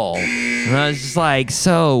all. And I was just like,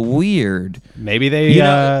 so weird. Maybe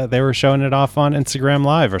they were showing it off on Instagram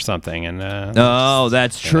Live or something, and Oh,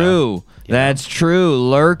 that's true. That's true.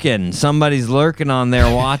 Lurking. Somebody's lurking on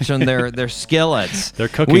there watching their skillets. their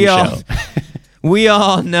cooking show. We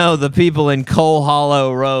all know the people in Coal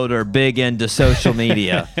Hollow Road are big into social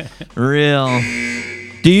media. Real.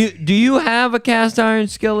 Do you have a cast iron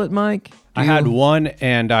skillet, Mike? I had one,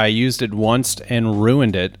 and I used it once and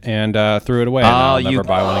ruined it and threw it away. And I'll never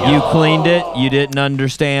buy one again. You cleaned it? You didn't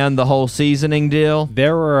understand the whole seasoning deal?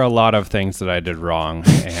 There were a lot of things that I did wrong,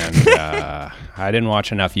 and I didn't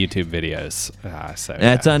watch enough YouTube videos. So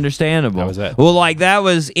That's understandable. That was it. Well, like that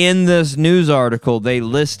was in this news article. They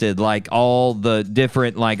listed like all the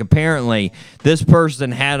different, like apparently this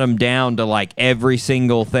person had them down to like every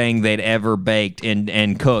single thing they'd ever baked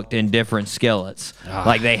and cooked in different skillets.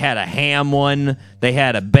 Like they had a ham one, they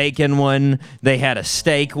had a bacon one, they had a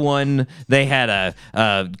steak one, they had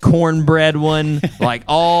a cornbread one, like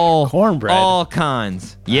all Cornbread? all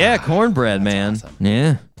kinds. Yeah, cornbread, man.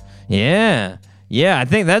 awesome. Yeah, I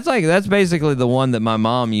think that's basically the one that my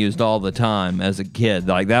mom used all the time as a kid.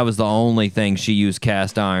 Like that was the only thing she used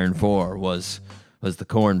cast iron for was the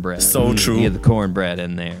cornbread. So true. You get the cornbread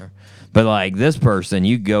in there. But like this person,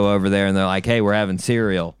 you go over there and they're like, "Hey, we're having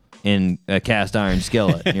cereal in a cast iron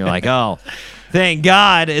skillet." And you're like, "Oh, thank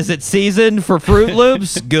God. Is it seasoned for Fruit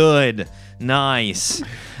Loops? Good. Nice."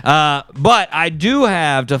 But I do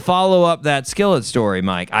have to follow up that skillet story,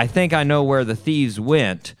 Mike. I think I know where the thieves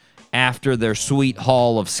went after their sweet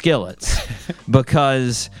haul of skillets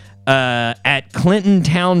because at Clinton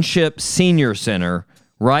Township Senior Center,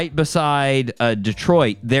 right beside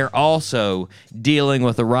Detroit, they're also dealing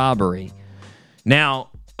with a robbery.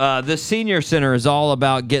 Now, the Senior Center is all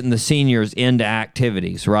about getting the seniors into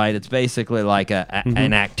activities, right? It's basically like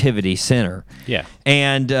an activity center. Yeah.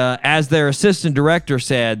 And as their assistant director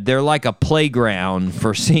said, they're like a playground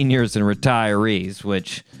for seniors and retirees,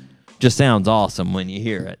 which just sounds awesome when you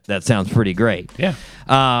hear it. That sounds pretty great. Yeah.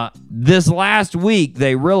 This last week,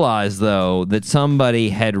 they realized, though, that somebody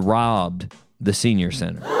had robbed the Senior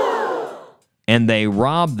Center. And they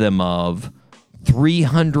robbed them of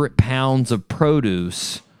 300 pounds of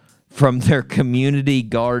produce from their community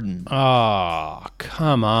garden. Oh,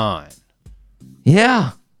 come on.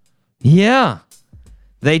 Yeah.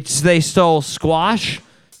 They stole squash,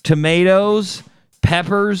 tomatoes,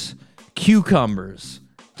 peppers, cucumbers.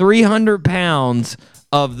 300 pounds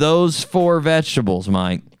of those 4 vegetables,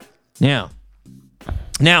 Mike. Yeah.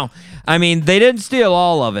 Now, I mean, they didn't steal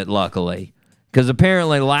all of it, luckily, because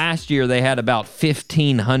apparently last year they had about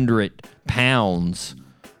 1,500 pounds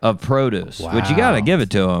of produce, which you got to give it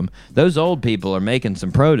to them. Those old people are making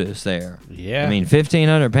some produce there. Yeah. I mean,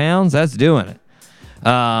 1,500 pounds, that's doing it.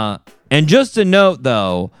 And just a note,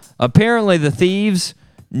 though, apparently the thieves,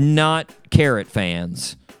 not carrot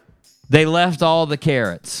fans. They left all the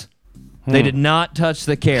carrots. They did not touch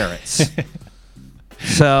the carrots.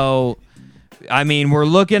 So, I mean, we're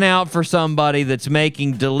looking out for somebody that's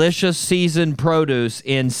making delicious seasoned produce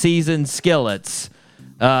in seasoned skillets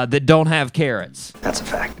that don't have carrots. That's a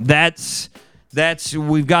fact. That's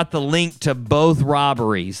we've got the link to both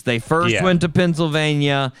robberies. They first went to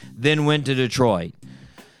Pennsylvania, then went to Detroit.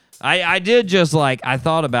 I did just I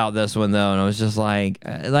thought about this one though, and I was just like,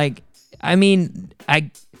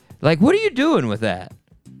 what are you doing with that?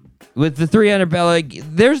 With the 300 pound,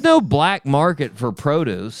 there's no black market for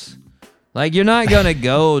produce. Like, you're not going to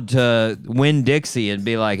go to Winn-Dixie and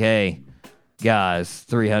be like, "Hey, guys,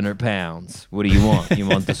 300 pounds. What do you want? You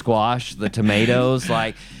want the squash, the tomatoes?"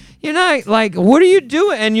 Like, you're not, what are you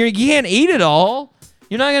doing? And you can't eat it all.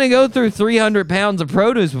 You're not going to go through 300 pounds of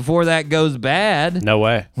produce before that goes bad. No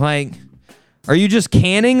way. Like, are you just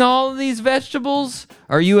canning all of these vegetables?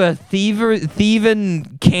 Are you a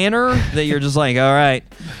thieving canner that you're just like, all right,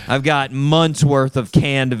 I've got months worth of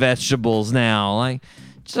canned vegetables now? Like,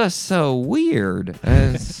 just so weird.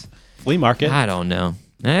 Flea market. I don't know.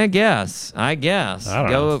 I guess. I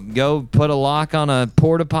don't Go put a lock on a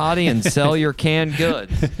porta potty and sell your canned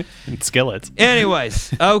goods. Skillets.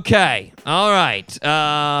 Anyways, okay. All right.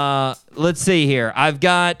 Let's see here. I've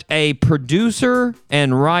got a producer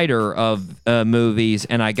and writer of movies,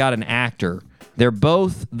 and I got an actor. They're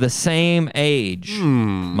both the same age,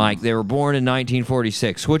 Mike. They were born in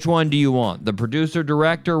 1946. Which one do you want? The producer,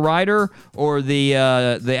 director, writer, or the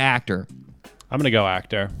actor? I'm going to go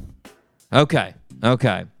actor. Okay.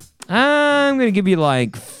 I'm going to give you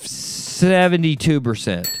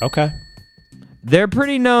 72%. Okay. They're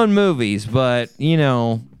pretty known movies, but,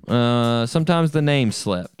 sometimes the names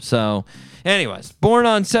slip. So, anyways, born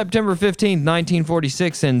on September 15th,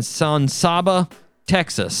 1946 in San Saba,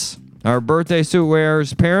 Texas. Our birthday suit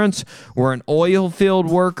wearer's parents were an oil field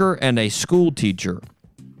worker and a school teacher.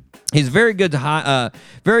 He's very good I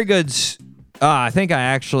think I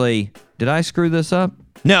actually... Did I screw this up?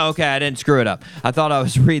 No, okay, I didn't screw it up. I thought I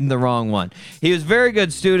was reading the wrong one. He was a very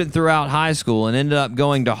good student throughout high school and ended up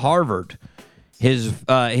going to Harvard. His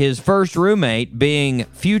first roommate being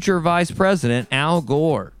future Vice President Al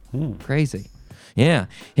Gore. Crazy. Yeah.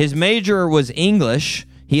 His major was English.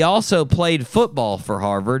 He also played football for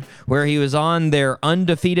Harvard, where he was on their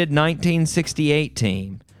undefeated 1968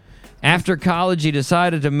 team. After college, he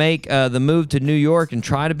decided to make the move to New York and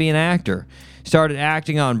try to be an actor. Started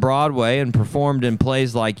acting on Broadway and performed in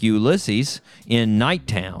plays like Ulysses in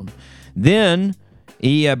Nighttown. Then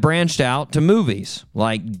he branched out to movies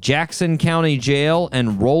like Jackson County Jail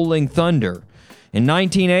and Rolling Thunder. In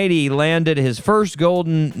 1980, he landed his first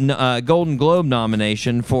Golden Globe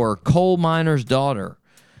nomination for Coal Miner's Daughter.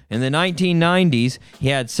 In the 1990s, he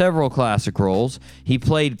had several classic roles. He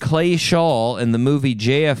played Clay Shaw in the movie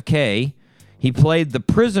JFK. He played the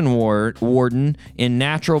prison warden in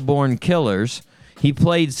Natural Born Killers. He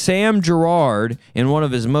played Sam Gerard in one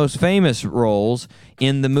of his most famous roles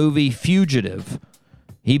in the movie Fugitive.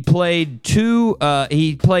 He played Two-Face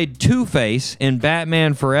in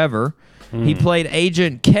Batman Forever. He played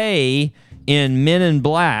Agent K in Men in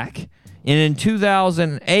Black. And in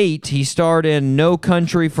 2008, he starred in No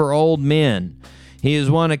Country for Old Men. He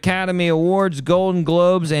has won Academy Awards, Golden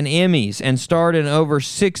Globes, and Emmys, and starred in over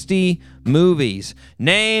 60 movies.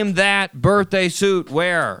 Name that birthday suit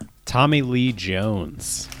wearer. Tommy Lee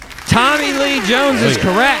Jones. Tommy Lee Jones is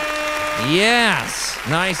correct. Yes.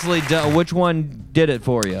 Nicely done. Which one did it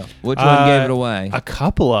for you? Which one gave it away? A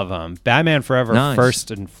couple of them. Batman Forever, Nice.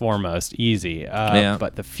 first and foremost, easy. Yeah.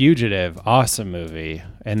 But The Fugitive, awesome movie.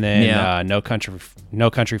 And then No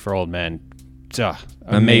Country for Old Men.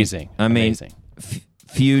 Amazing. Amazing.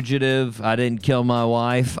 Fugitive, I Didn't Kill My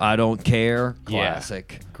Wife, I Don't Care.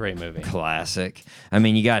 Classic. Yeah, great movie. Classic. I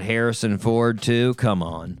mean, you got Harrison Ford, too. Come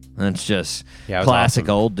on. That's just it was classic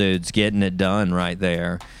awesome. old dudes getting it done right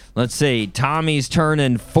there. Let's see. Tommy's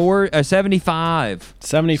turning 75.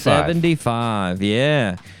 75,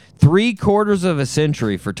 yeah. 3/4 of a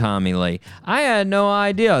century for Tommy Lee. I had no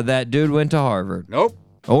idea that dude went to Harvard. Nope.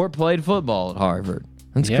 Or played football at Harvard.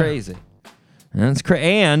 That's Yeah. crazy. That's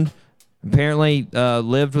and apparently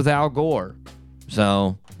lived with Al Gore.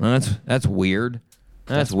 So that's weird.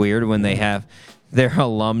 That's weird when they have their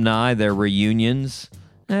alumni, their reunions.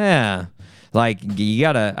 Yeah. Like, you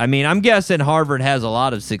gotta, I mean, I'm guessing Harvard has a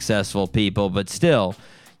lot of successful people, but still,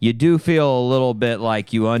 you do feel a little bit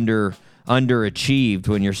like you underachieved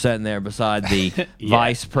when you're sitting there beside the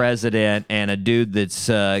vice president and a dude that's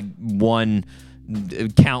won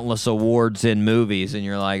countless awards in movies, and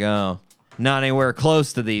you're like, oh, not anywhere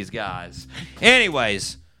close to these guys.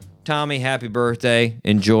 Anyways, Tommy, happy birthday.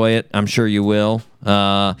 Enjoy it. I'm sure you will.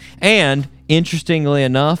 And interestingly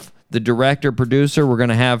enough, the director-producer we're going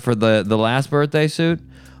to have for the last birthday suit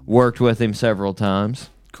worked with him several times.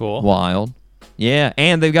 Cool. Wild. Yeah,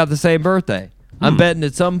 and they've got the same birthday. I'm betting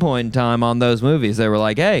at some point in time on those movies, they were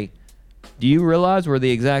like, hey, do you realize we're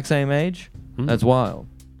the exact same age? That's wild.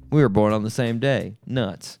 We were born on the same day.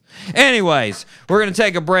 Nuts. Anyways, we're going to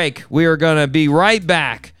take a break. We are going to be right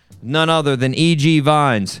back. None other than E.G.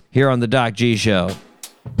 Vines here on the Doc G Show.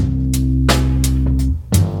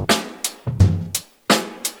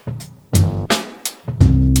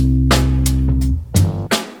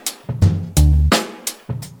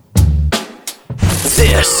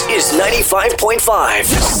 This is 95.5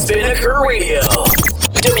 Spinnaker Radio.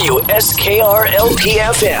 WSKR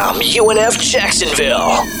LPFM, UNF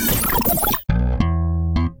Jacksonville.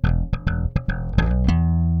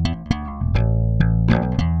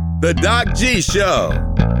 The Doc G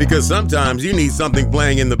Show. Because sometimes you need something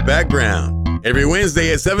playing in the background. Every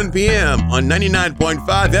Wednesday at 7 p.m. on 99.5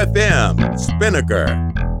 FM, Spinnaker.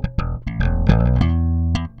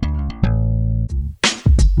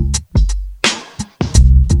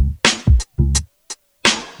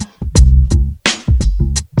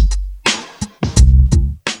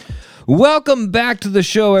 Welcome back to the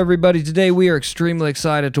show, everybody. Today we are extremely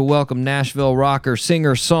excited to welcome Nashville rocker,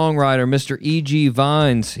 singer, songwriter, Mr. E.G.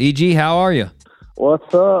 Vines. E.G., how are you?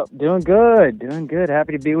 What's up? Doing good.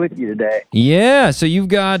 Happy to be with you today. Yeah, so you've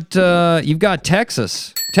got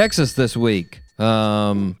Texas this week.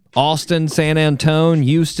 Austin, San Antonio,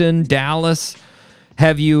 Houston, Dallas.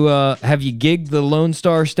 Have you gigged the Lone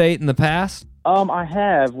Star State in the past? I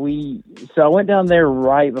have. I went down there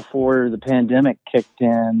right before the pandemic kicked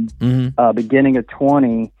in, beginning of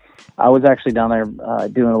 20. I was actually down there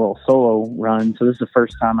doing a little solo run, so this is the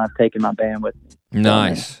first time I've taken my band with me.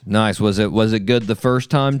 Nice. Was it good the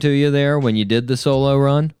first time to you there when you did the solo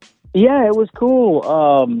run? Yeah, it was cool.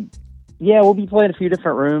 We'll be playing a few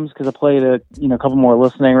different rooms because I played a couple more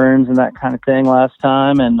listening rooms and that kind of thing last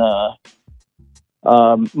time, and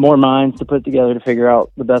more minds to put together to figure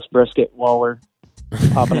out the best brisket while we're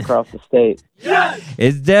hopping across the state. Yes!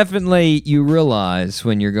 It's definitely, you realize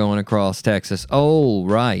when you're going across Texas, oh,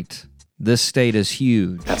 right, this state is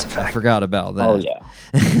huge. That's a fact. I forgot about that. Oh, yeah.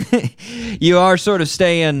 You are sort of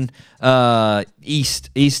staying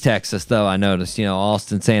East Texas, though, I noticed.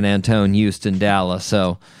 Austin, San Antonio, Houston, Dallas.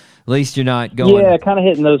 So least you're not going. Yeah, kind of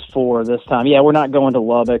hitting those 4 this time. Yeah, we're not going to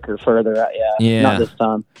Lubbock or further. Yeah. Not this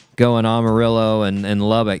time. Going Amarillo and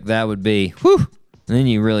Lubbock, that would be, whew, then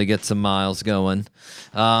you really get some miles going.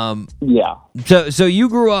 Yeah. So you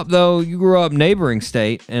grew up neighboring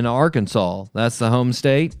state in Arkansas. That's the home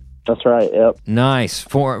state? That's right. Yep. Nice.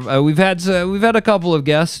 We've had a couple of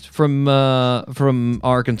guests from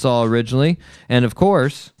Arkansas originally, and of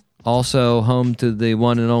course, also home to the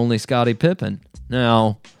one and only Scottie Pippen.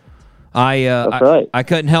 Now, That's right. I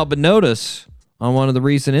couldn't help but notice on one of the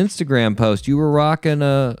recent Instagram posts you were rocking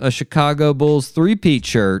a Chicago Bulls three-peat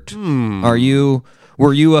shirt. Were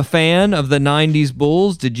you a fan of the '90s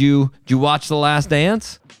Bulls? Did you watch The Last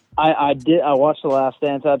Dance? I did. I watched The Last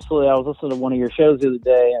Dance. Absolutely. I was listening to one of your shows the other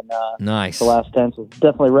day, and Nice. The Last Dance was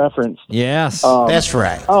definitely referenced. Yes. That's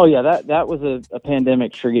right. Oh yeah, that was a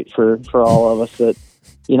pandemic treat for all of us. That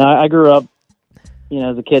I grew up,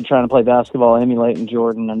 as a kid trying to play basketball, emulating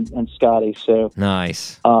Jordan and Scottie. So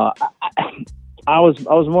Nice. I was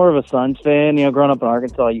more of a Suns fan. Growing up in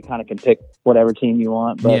Arkansas, you kind of can pick whatever team you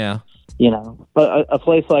want. But, Yeah. But a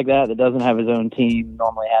place like that doesn't have its own team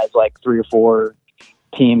normally has like 3 or 4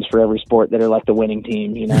 teams for every sport that are like the winning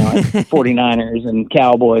team, like 49ers and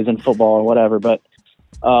Cowboys and football or whatever. But,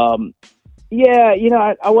 I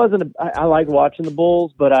like watching the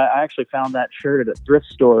Bulls, but I actually found that shirt at a thrift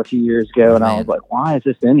store a few years ago, and I was like, why is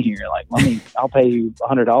this in here? Like, I'll pay you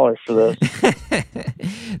 $100 for this.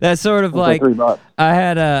 That's sort of like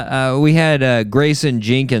 $3. we had Grayson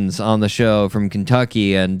Jenkins on the show from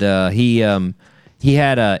Kentucky, and he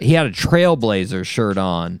had a Trailblazer shirt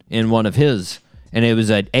on in one of his, and it was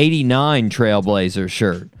an '89 Trailblazer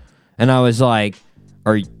shirt, and I was like,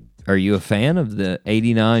 Are you a fan of the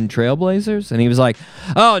 '89 Trailblazers? And he was like,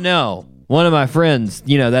 oh no, one of my friends,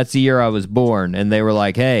 that's the year I was born, and they were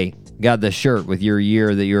like, hey, got this shirt with your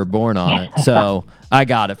year that you were born on it, so I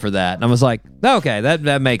got it for that. And I was like, okay,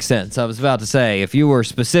 that makes sense. I was about to say, if you were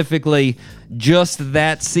specifically just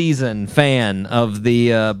that season fan of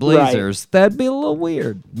the Blazers, That'd be a little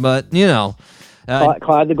weird, but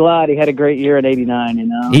Clyde the Glide, he had a great year in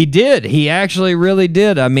 '89. He did. He actually really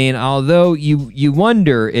did. I mean, although you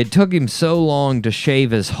wonder, it took him so long to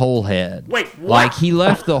shave his whole head. Wait, what? Like, he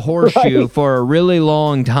left the horseshoe for a really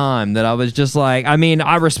long time that I was just like,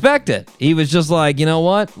 I respect it. He was just like, you know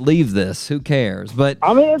what? Leave this. Who cares? But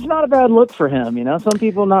it's not a bad look for him. Some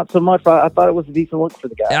people not so much. But I thought it was a decent look for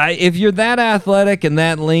the guy. if you're that athletic and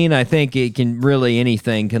that lean, I think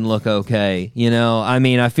anything can look okay.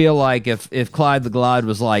 I feel like if Clyde the Glide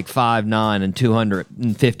was like 5'9" and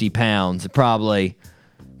 250 pounds, it probably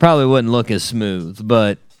wouldn't look as smooth.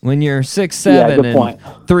 But when you're 6'7" and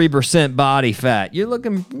 3% body fat, you're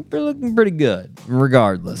looking pretty good,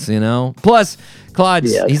 regardless. Plus,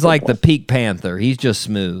 he's like the peak Panther. He's just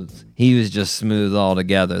smooth. He was just smooth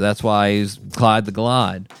altogether. That's why he's Clyde the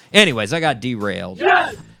Glide. Anyways, I got derailed.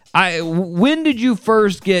 Yes! When did you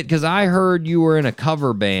first get? Because I heard you were in a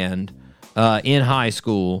cover band in high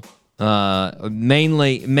school.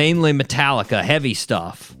 Mainly Metallica, heavy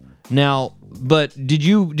stuff. Now, but did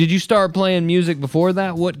you start playing music before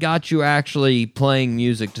that? What got you actually playing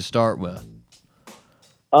music to start with?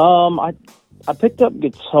 I picked up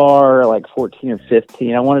guitar like 14 or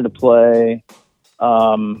 15. I wanted to play.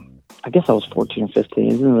 I guess I was 14 or 15.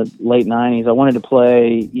 It was in the late '90s. I wanted to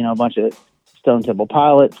play, a bunch of Stone Temple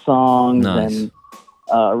Pilots songs. Nice. And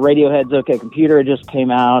Radiohead's OK Computer had just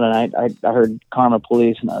came out, and I heard Karma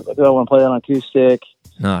Police, and I was like, I want to play that on acoustic.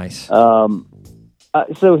 Nice.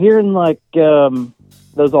 So hearing like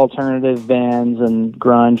those alternative bands and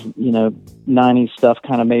grunge, 90s stuff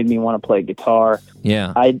kind of made me want to play guitar.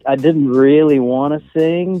 Yeah. I didn't really want to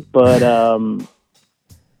sing, but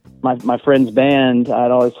my friend's band,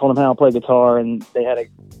 I'd always told them how to play guitar, and they had a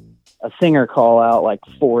singer call out like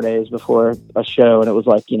 4 days before a show, and it was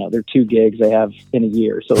like, they're 2 gigs they have in a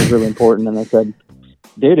year, so it was really important. And they said,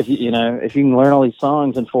 dude, if you can learn all these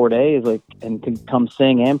songs in 4 days, like, and can come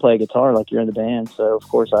sing and play guitar, like, you're in the band. So of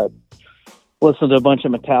course I listened to a bunch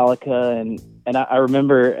of Metallica, and I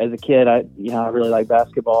remember as a kid, I really liked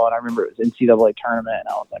basketball, and I remember it was NCAA tournament, and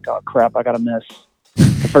I was like, oh crap, I gotta miss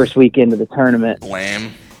the first weekend of the tournament.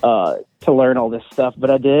 Wham. To learn all this stuff,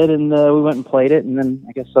 but I did, and we went and played it, and then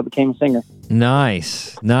I guess I became a singer.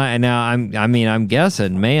 Nice. Now I'm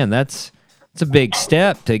guessing, man, that's a big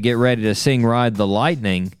step to get ready to sing "Ride the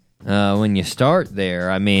Lightning" when you start there.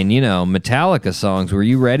 Metallica songs. Were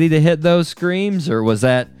you ready to hit those screams, or was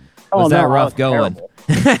that rough going?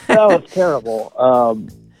 That was terrible.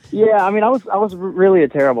 Yeah, I was really a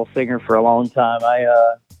terrible singer for a long time.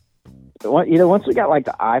 Once we got like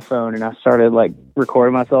the iPhone and I started like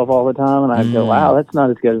recording myself all the time, and I'd go, wow, that's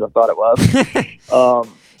not as good as I thought it was.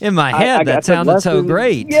 In my head, that sounded so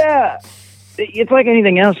great. Yeah. It's like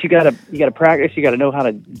anything else. You gotta practice. You gotta know how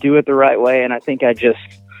to do it the right way. And I think I just,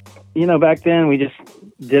 back then we just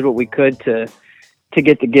did what we could to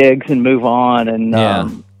get the gigs and move on. And,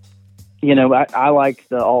 I like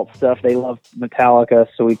the alt stuff. They love Metallica.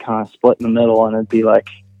 So we kind of split in the middle, and it'd be like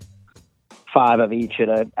 5 of each at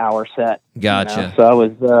an hour set. Gotcha. So I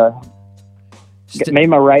was, made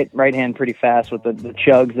my right hand pretty fast with the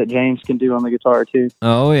chugs that James can do on the guitar too.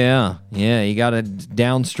 Oh yeah, you got to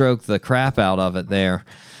downstroke the crap out of it there.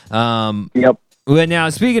 Yep. Well, now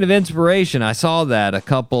speaking of inspiration, I saw that a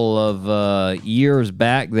couple of years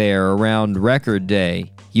back there around Record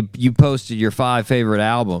Day. You posted your 5 favorite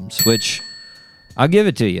albums, which I'll give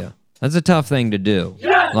it to you. That's a tough thing to do.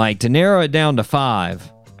 Yeah! Like to narrow it down to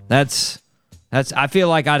 5. That's. I feel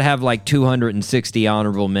like I'd have like 260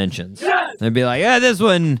 honorable mentions. Yes! They'd be like, yeah, this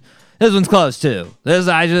one's close too.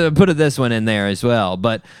 I should put this one in there as well.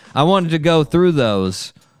 But I wanted to go through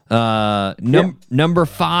those. Number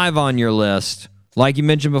 5 on your list, like you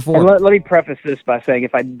mentioned before. And let me preface this by saying,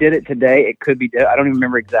 if I did it today, it could be. I don't even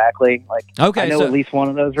remember exactly. I know at least one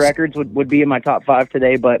of those records would be in my top 5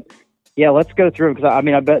 today, but. Yeah, let's go through because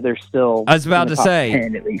I bet there's still. I was about to say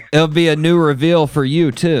 10 at least. It'll be a new reveal for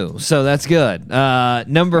you too, so that's good.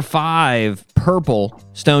 Number 5, Purple,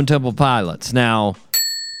 Stone Temple Pilots. Now,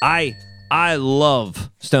 I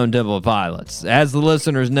love Stone Temple Pilots. As the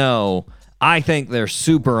listeners know, I think they're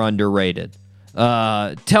super underrated.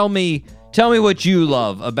 Tell me what you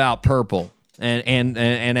love about Purple and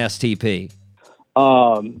STP.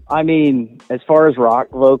 As far as rock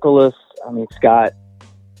vocalists, Scott.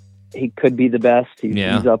 He could be the best.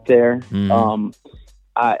 He's up there. Mm-hmm.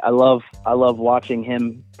 I love watching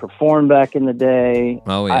him perform back in the day.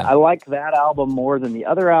 Oh yeah. I like that album more than the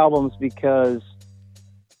other albums because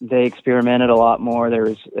they experimented a lot more. There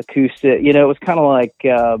was acoustic. It was kind of like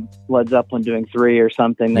Led Zeppelin doing 3 or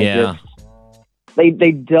something.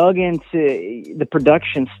 They dug into the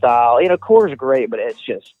production style. Core's great, but it's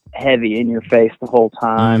just heavy in your face the whole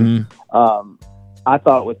time. Mm-hmm. I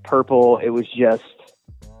thought with Purple, it was just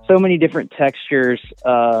so many different textures,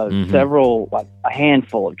 several, like a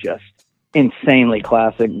handful of just insanely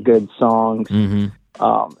classic, good songs. Mm-hmm.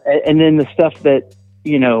 And then the stuff that,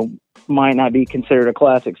 might not be considered a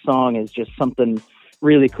classic song is just something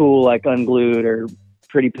really cool, like Unglued or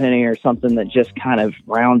Pretty Penny or something that just kind of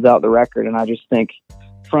rounds out the record. And I just think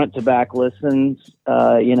front to back listens, as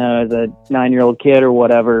a 9-year-old kid or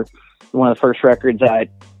whatever, one of the first records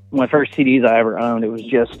one of the first CDs I ever owned, it was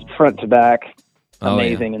just front to back.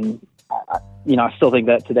 Amazing. And I still think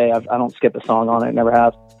that today. I don't skip a song on it. Never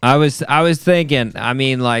have. I was thinking,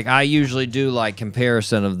 I usually do like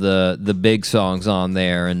comparison of the big songs on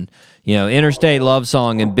there, and Interstate Love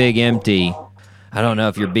Song and Big Empty. I don't know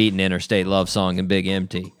if you're beating Interstate Love Song and Big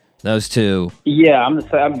Empty. Those two. Yeah,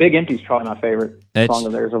 Big Empty's probably my favorite song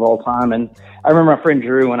of theirs of all time. And I remember my friend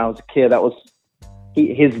Drew when I was a kid.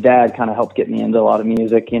 His dad kind of helped get me into a lot of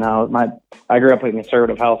music. I grew up in a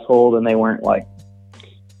conservative household, and they weren't like.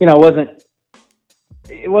 It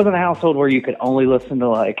wasn't a household where you could only listen to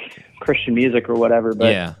like Christian music or whatever,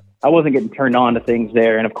 but I wasn't getting turned on to things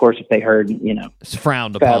there. And of course, if they heard, it's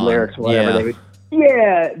frowned bad upon lyrics or whatever, they would.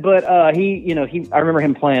 Yeah, but I remember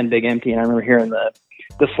him playing Big Empty, and I remember hearing the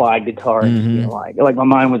slide guitar, and like my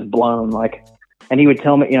mind was blown. And he would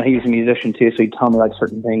tell me, he was a musician too, so he'd tell me like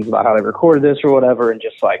certain things about how they recorded this or whatever, and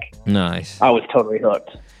just like nice. I was totally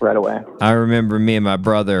hooked right away. I remember me and my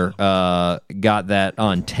brother got that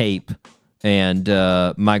on tape, and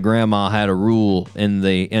my grandma had a rule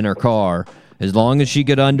in her car: as long as she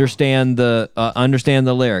could understand the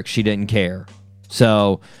lyrics, she didn't care.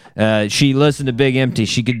 So she listened to Big Empty.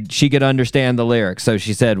 She could understand the lyrics, so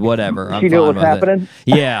she said, "Whatever." She knew what was happening.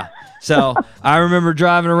 Yeah. So I remember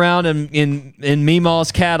driving around in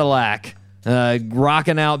Meemaw's Cadillac,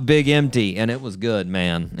 rocking out Big Empty, and it was good,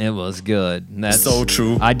 man. It was good. That's so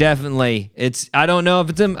true. I don't know if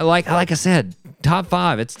it's in, like I said, top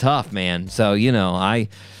 5. It's tough, man. So I'd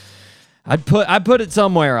put it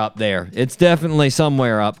somewhere up there. It's definitely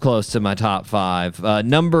somewhere up close to my top 5.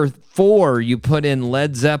 Number 4, you put in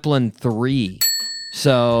Led Zeppelin 3.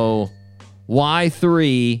 So why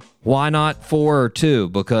 3? Why not 4 or 2?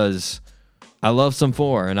 Because I love some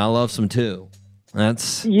 4 and I love some 2.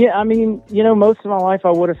 That's most of my life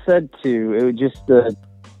I would have said 2. It was just the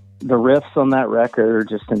riffs on that record are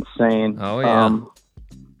just insane. Oh yeah.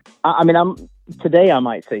 Today I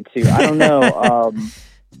might say 2. I don't know.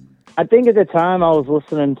 I think at the time I was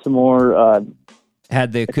listening to more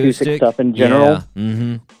had the acoustic stuff in general. Yeah.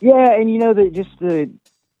 Mm-hmm. Yeah, and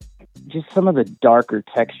just some of the darker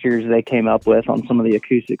textures they came up with on some of the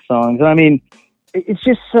acoustic songs. it's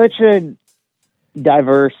just such a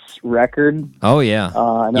diverse record. Oh yeah.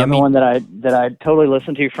 Another one that I totally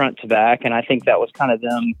listened to front to back, and I think that was kind of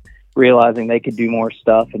them realizing they could do more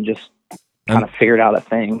stuff and just kind of figured out a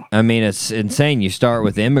thing. I mean, it's insane. You start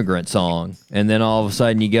with Immigrant Song, and then all of a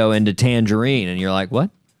sudden you go into Tangerine, and you're like, what?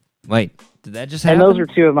 Wait, did that just happen? And those are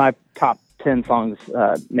two of my top 10 songs,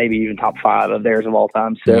 maybe even top 5 of theirs of all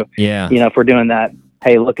time. So, yeah. If we're doing that,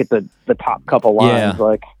 hey, look at the top couple lines.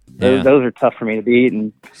 Those are tough for me to beat.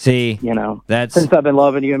 And see, that's since I've been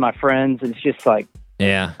loving you and my friends, it's just like,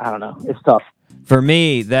 yeah, I don't know, it's tough. For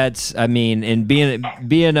me, and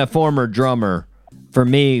being a former drummer, for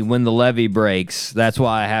me, When the Levee Breaks, that's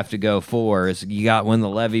why I have to go 4. Is you got When the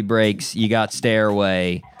Levee Breaks, you got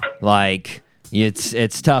Stairway, like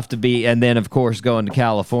it's tough to beat, and then of course going to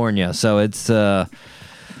California. So it's I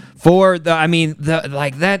have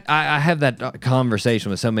that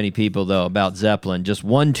conversation with so many people though about Zeppelin. Just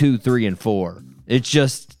 1, 2, 3, and 4. It's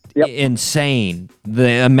just insane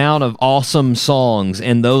the amount of awesome songs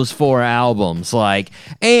in those 4 albums.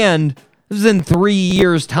 And this is in 3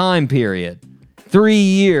 years time period. 3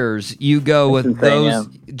 years you go with insane, those.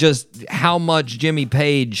 Yeah. Just how much Jimmy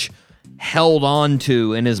Page held on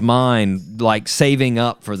to in his mind, like saving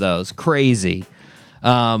up for those. Crazy.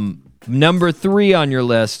 Number 3 on your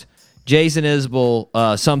list, Jason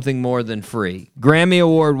Isbell, Something More Than Free. Grammy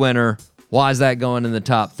Award winner. Why is that going in the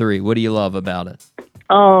top 3? What do you love about it?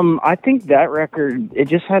 I think that record, it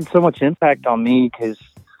just had so much impact on me because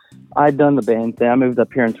I'd done the band thing. I moved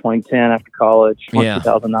up here in 2010 after college,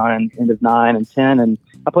 2009, end of 9 and 10, and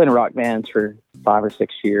I played in rock bands for 5 or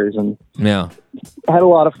 6 years, and I had a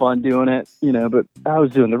lot of fun doing it, but I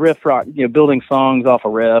was doing the riff rock, building songs off a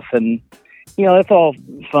riff, and, that's all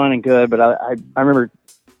fun and good, but I remember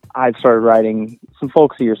I started writing some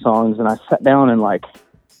folksier songs, and I sat down and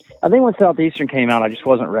I think when Southeastern came out, I just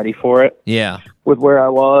wasn't ready for it. Yeah. With where I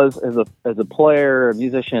was as a player, a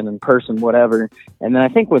musician, and person, whatever. And then I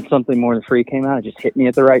think when Something More Than Free came out, it just hit me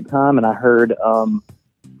at the right time. And I heard, I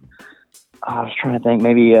was trying to think,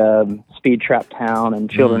 maybe Speed Trap Town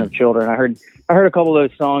and Children of Children. I heard a couple of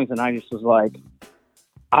those songs, and I just was like,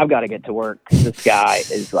 I've got to get to work. This guy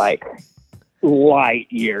is light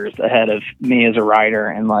years ahead of me as a writer,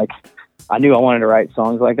 and I knew I wanted to write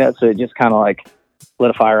songs like that. So it just kind of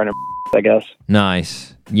lit a fire under, I guess.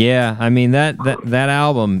 Nice. Yeah, I mean that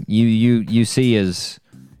album you see his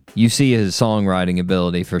songwriting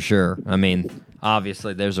ability for sure. I mean,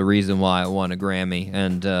 obviously there's a reason why it won a Grammy,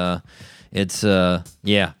 and it's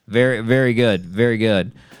very very good, very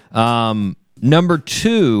good. Number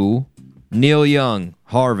 2, Neil Young,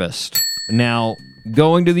 Harvest. Now,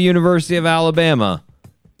 going to the University of Alabama,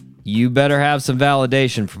 you better have some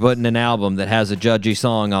validation for putting an album that has a judgy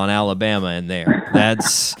song on Alabama in there.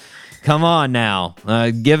 That's come on now.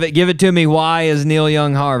 Give it to me. Why is Neil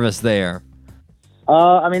Young Harvest there?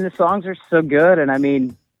 The songs are so good, and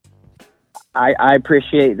I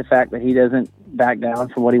appreciate the fact that he doesn't back down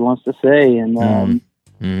from what he wants to say, and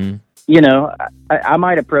I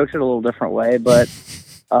might approach it a little different way, but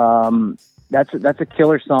that's a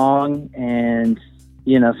killer song, and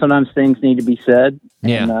sometimes things need to be said.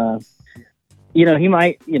 Yeah. And, he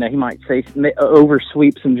might say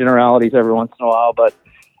oversweep some generalities every once in a while, but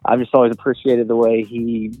I've just always appreciated the way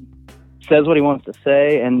he says what he wants to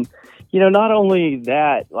say. And, not only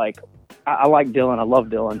that, I like Dylan. I love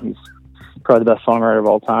Dylan. He's probably the best songwriter of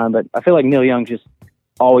all time, but I feel like Neil Young just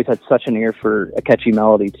always had such an ear for a catchy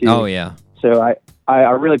melody too. Oh yeah. So I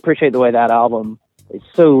really appreciate the way that album is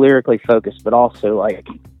so lyrically focused, but also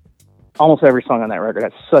almost every song on that record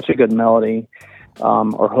has such a good melody,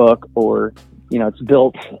 or hook, or, it's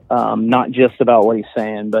built, not just about what he's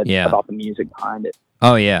saying, but about the music behind it.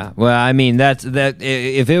 Oh yeah. Well, I mean, that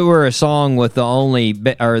if it were a song with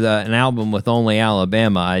an album with only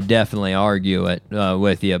Alabama, I'd definitely argue it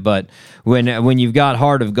with you. But when you've got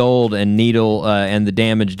Heart of Gold and Needle and The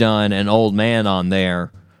Damage Done and Old Man on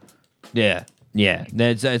there, yeah,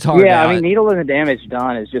 it's hard. Yeah, Needle and The Damage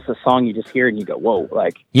Done is just a song you just hear and you go, whoa,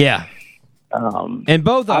 yeah. And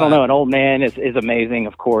both, I don't know, an Old Man is amazing,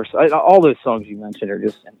 of course. All those songs you mentioned are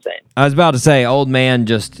just insane. I was about to say, Old Man,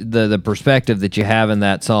 just the perspective that you have in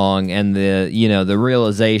that song, and the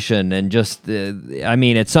realization, and just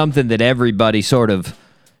it's something that everybody sort of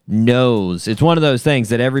knows. It's one of those things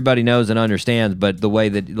that everybody knows and understands, but the way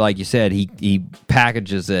that, like you said, he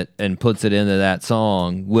packages it and puts it into that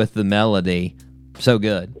song with the melody, so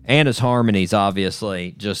good. And his harmonies,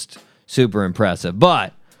 obviously, just super impressive.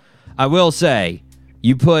 But I will say,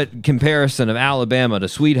 you put comparison of Alabama to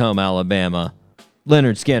Sweet Home Alabama,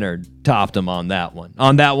 Leonard Skinner topped him on that one.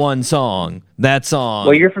 On that one song. That song.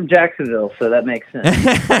 Well, you're from Jacksonville, so that makes sense.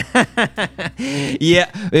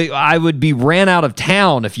 Yeah, I would be ran out of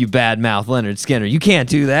town if you badmouth Leonard Skinner. You can't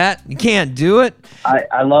do that. You can't do it.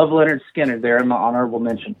 I love Leonard Skinner. They're in my honorable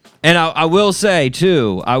mention. And I will say,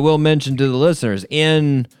 too, I will mention to the listeners,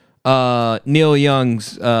 in Neil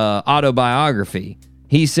Young's autobiography,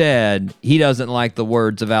 he said he doesn't like the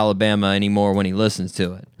words of Alabama anymore when he listens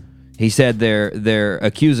to it. He said they're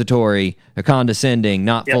accusatory, condescending,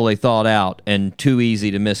 not fully thought out, and too easy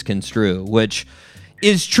to misconstrue, which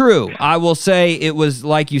is true. I will say it was,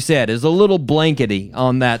 like you said, is a little blankety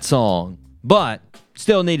on that song, but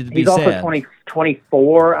still needed to be said. He's also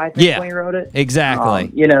 24, I think, when he wrote it.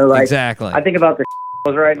 Exactly. Exactly. I think about the I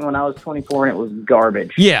was writing when I was 24, and it was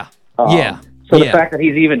garbage. Yeah. So the fact that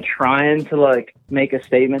he's even trying to make a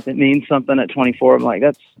statement that means something at 24, I'm like,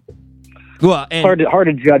 that's hard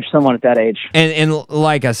to judge someone at that age. And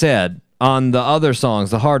like I said, on the other songs,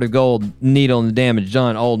 The Heart of Gold, Needle and the Damage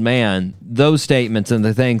Done, Old Man, those statements and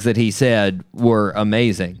the things that he said were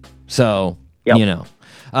amazing. So,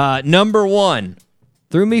 number one,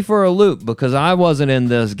 threw me for a loop because I wasn't in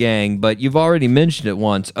this gang, but you've already mentioned it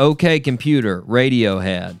once. OK Computer,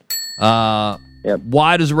 Radiohead.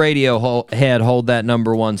 Why does Radiohead hold that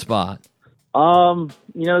number one spot? It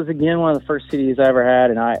was again one of the first CDs I ever had,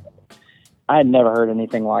 and I had never heard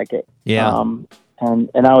anything like it. Yeah. And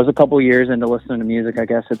I was a couple years into listening to music, I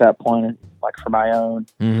guess, at that point, for my own.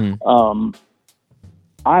 Mm-hmm.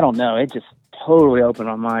 I don't know. It just totally opened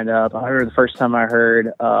my mind up. I heard the first time I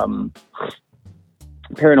heard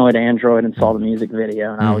Paranoid Android and saw the music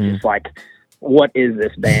video, and I was just like, what is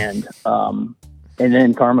this band? And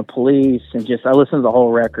then Karma Police, and I listened to the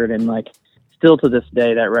whole record, and still to this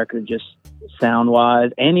day, that record just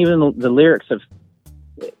sound-wise, and even the lyrics of,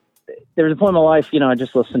 there was a point in my life, I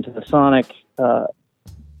just listened to the sonic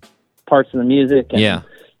parts of the music and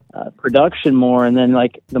production more. And then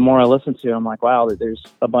the more I listened to it, I'm like, wow, there's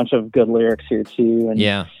a bunch of good lyrics here too.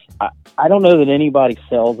 And I don't know that anybody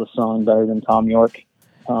sells a song better than Tom York.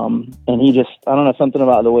 And he I don't know, something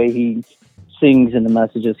about the way he sings and the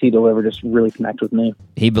messages he delivers just really connect with me.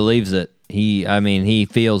 He believes it. He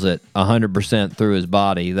feels it 100% through his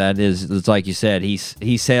body. It's like you said, he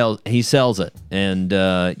sells it, and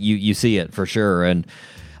you see it for sure. And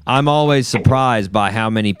I'm always surprised by how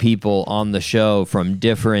many people on the show from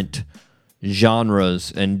different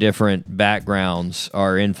genres and different backgrounds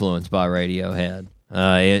are influenced by Radiohead.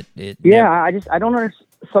 I don't understand.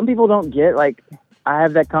 Some people don't get, I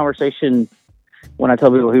have that conversation when I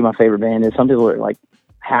tell people who my favorite band is. Some people are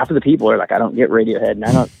half of the people are I don't get Radiohead, and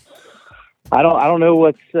I don't know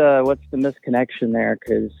what's the misconnection there,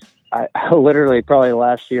 because I literally probably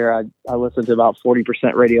last year I listened to about 40%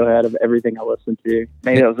 Radiohead of everything I listened to.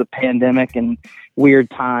 Maybe it was a pandemic and weird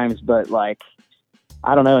times, but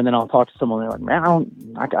I don't know. And then I'll talk to someone and they're like,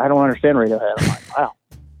 man, I don't understand Radiohead. I'm like, wow.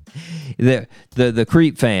 The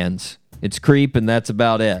Creep fans, it's Creep and that's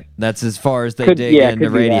about it. That's as far as they dig into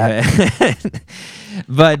Radiohead.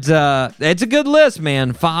 But it's a good list,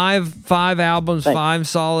 man. Five albums, Thanks. 5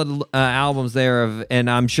 solid albums there, and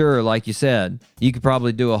I'm sure, like you said, you could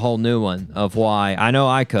probably do a whole new one of why. I know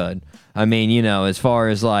I could. As far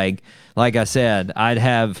as like I said, I'd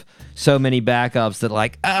have so many backups that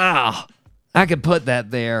I could put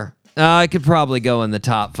that there. I could probably go in the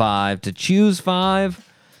top 5. To choose 5,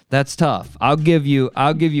 that's tough. I'll give you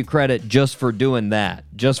credit just for doing that,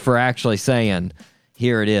 just for actually saying,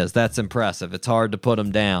 here it is. That's impressive. It's hard to put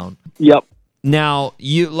them down. Yep. Now,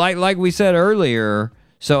 you like we said earlier,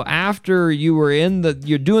 so after you're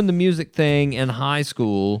doing the music thing in high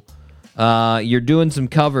school, you're doing some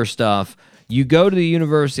cover stuff, you go to the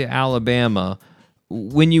University of Alabama.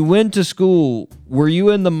 When you went to school, were you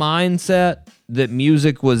in the mindset that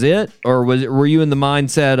music was it, or were you in the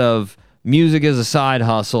mindset of music is a side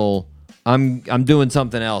hustle, I'm doing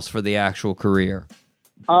something else for the actual career?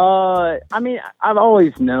 I've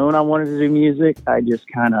always known I wanted to do music. I just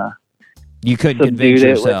kind of you couldn't convince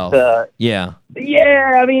yourself. Yeah.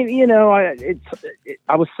 I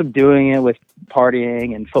was subduing it with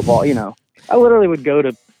partying and football. I literally would go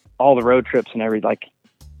to all the road trips and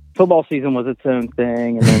football season was its own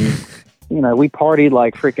thing, and then we partied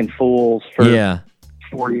like freaking fools for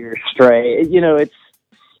 4 years straight.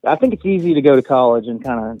 I think it's easy to go to college and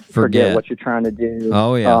kind of forget what you're trying to do.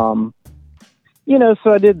 Oh yeah.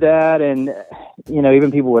 So I did that, and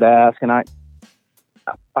even people would ask, and I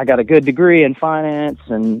got a good degree in finance,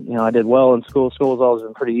 and I did well in school. School has always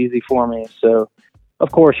been pretty easy for me. So,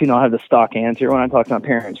 of course, I have the stock answer when I talk to my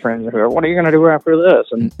parents, friends, or whoever. What are you going to do after this?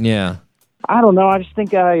 And yeah, I don't know. I just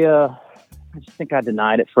think I just think I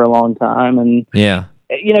denied it for a long time. And, Yeah.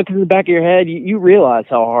 you know, because in the back of your head, you realize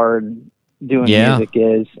how hard doing music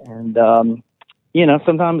is. And, you know,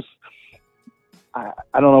 sometimes I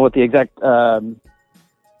don't know what the exact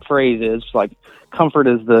phrase is, like comfort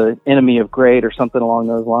is the enemy of great or something along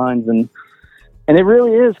those lines. And it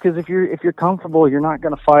really is, because if you're comfortable, you're not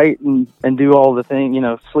going to fight and do all the things, you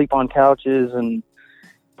know, sleep on couches and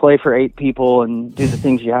play for 8 people and do the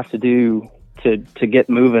things you have to do to get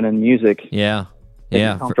moving in music. Yeah.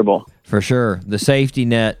 Yeah. Comfortable. For sure. The safety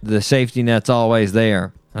net's always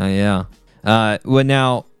there. Yeah. Well,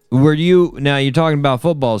 now you're talking about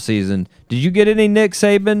football season. Did you get any Nick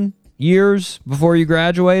Saban years before you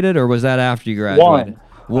graduated, or was that after you graduated?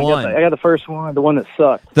 One. I got the first one, the one that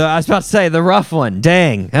sucked. I was about to say the rough one.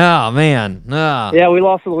 Dang. Oh man. Oh. Yeah, we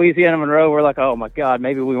lost to Louisiana Monroe. We're like, oh my God,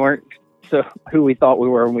 maybe we weren't who we thought we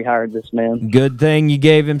were when we hired this man. Good thing you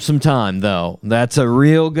gave him some time, though. That's a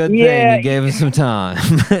real good thing. You gave him some time.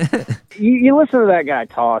 you listen to that guy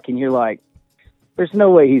talk, and you're like, there's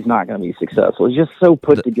no way he's not going to be successful. He's just so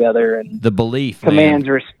put together, and the belief commands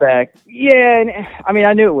respect. Yeah, and I mean,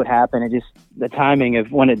 I knew it would happen. It just the timing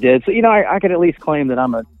of when it did. So you know, I could at least claim that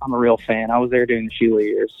I'm a real fan. I was there during the Sheila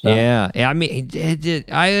years. So. Yeah. I mean,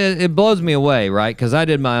 it blows me away, right? Because I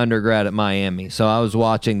did my undergrad at Miami, so I was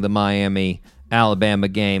watching the Miami-Alabama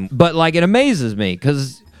game. But like, it amazes me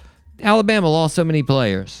because Alabama lost so many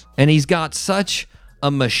players, and he's got such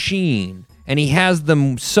a machine. And he has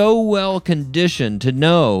them so well conditioned to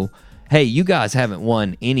know, hey, you guys haven't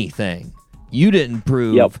won anything. You didn't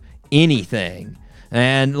prove anything.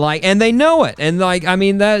 And they know it. And I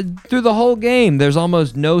mean, that through the whole game, there's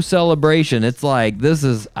almost no celebration. It's like, this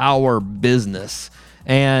is our business.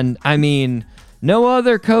 And I mean, no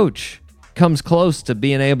other coach comes close to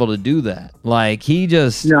being able to do that. Like, he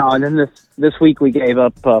just... No, and then this week we gave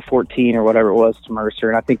up 14 or whatever it was to Mercer,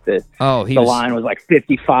 and I think the line was like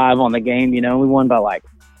 55 on the game. You know, we won by like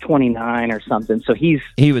 29 or something. So he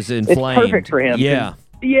was inflamed. It's perfect for him. Yeah.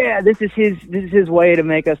 Yeah, this is his way to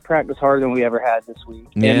make us practice harder than we ever had this week.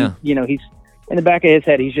 Yeah. And, you know, he's in the back of his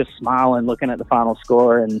head, he's just smiling, looking at the final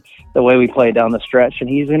score and the way we played down the stretch, and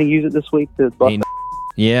he's going to use it this week to bust.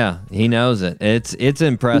 Yeah, he knows it. It's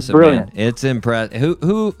impressive, brilliant. Man. It's impressive.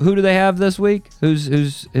 Who do they have this week? Who's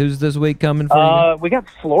this week coming for you? We got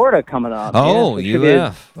Florida coming up. Oh,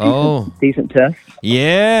 UF. Decent test.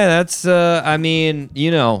 Yeah, that's I mean,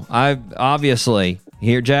 you know, I obviously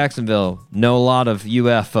here at Jacksonville know a lot of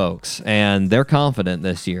UF folks, and they're confident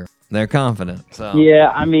this year. They're confident. So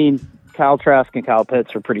yeah, I mean, Kyle Trask and Kyle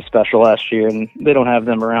Pitts were pretty special last year, and they don't have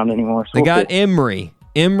them around anymore. So they got Emory.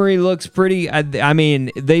 Emory looks pretty. I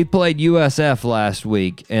mean, they played USF last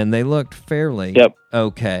week, and they looked fairly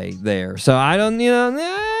okay there. So I don't,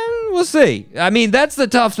 we'll see. I mean, that's the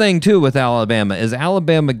tough thing too with Alabama is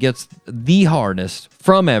Alabama gets the hardest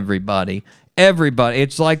from everybody. Everybody,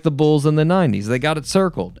 it's like the Bulls in the 90s. They got it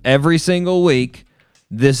circled every single week.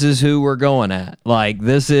 This is who we're going at. Like,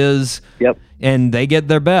 this is, and they get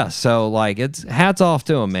their best. So, like, it's hats off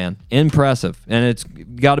to them, man. Impressive. And it's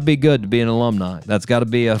got to be good to be an alumni. That's got to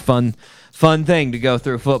be a fun thing to go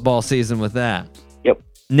through football season with that. Yep.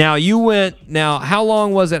 Now, how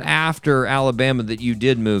long was it after Alabama that you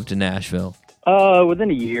did move to Nashville?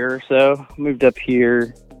 Within a year or so. Moved up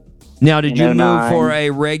here. Now, did you move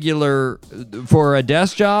for a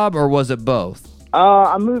desk job, or was it both?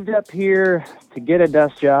 I moved up here to get a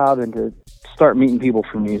desk job and to start meeting people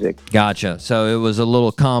for music. Gotcha. So it was a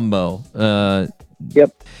little combo.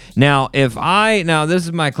 Yep. Now, this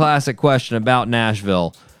is my classic question about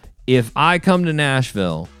Nashville. If I come to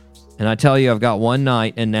Nashville and I tell you I've got one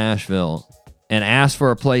night in Nashville and ask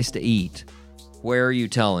for a place to eat, where are you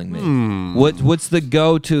telling me? What's the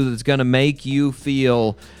go-to that's going to make you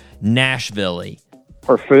feel Nashville-y?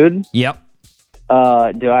 For food? Yep. Do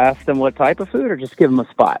I ask them what type of food, or just give them a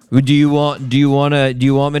spot? Do you want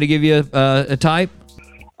me to give you a type?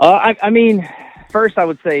 I mean, first I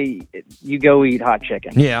would say you go eat hot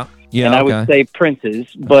chicken. Yeah. And I would say Prince's,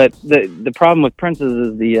 but the problem with Prince's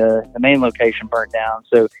is the main location burnt down.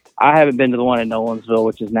 So I haven't been to the one in Nolensville,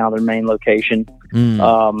 which is now their main location.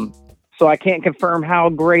 So I can't confirm how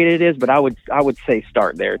great it is, but I would say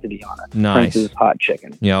start there, to be honest. Nice. Prince's hot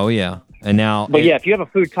chicken. Yeah, oh yeah. And now, if you have a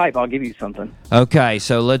food type, I'll give you something. Okay,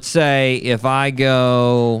 so let's say if I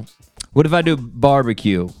do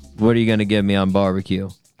barbecue? What are you going to give me on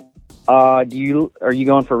barbecue? Are you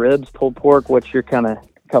going for ribs, pulled pork? What's your kind of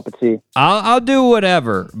cup of tea? I'll do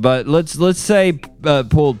whatever, but let's say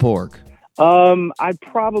pulled pork. I'd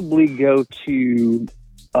probably go to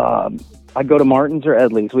I'd go to Martin's or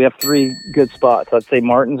Edley's. We have 3 good spots. I'd say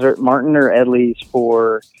Martin or Edley's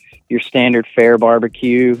for your standard fare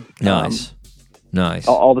barbecue. Nice. Nice.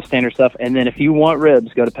 all the standard stuff. And then if you want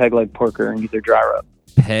ribs, go to Peg Leg Porker and use their dry rub.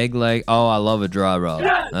 Peg leg. Oh, I love a dry rub.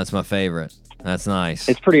 That's my favorite. That's nice.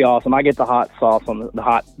 It's pretty awesome. I get the hot sauce on the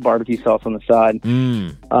hot barbecue sauce on the side.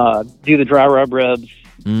 Do the dry rub ribs.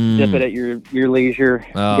 Dip it at your leisure.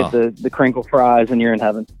 Get the crinkle fries, and you're in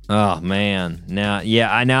heaven. Oh man! Now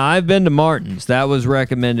I've been to Martin's. That was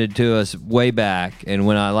recommended to us way back, and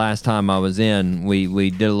when last time I was in,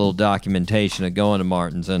 we did a little documentation of going to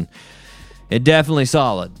Martin's, and it definitely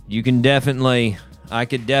solid. I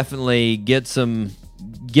could definitely get some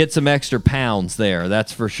extra pounds there.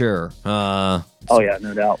 That's for sure. Oh yeah,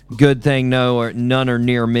 no doubt. Good thing none are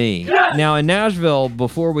near me. Now in Nashville,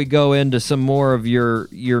 before we go into some more of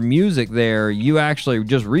your music there, you actually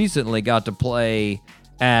just recently got to play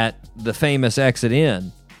at the famous Exit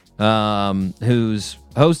Inn, who's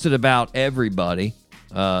hosted about everybody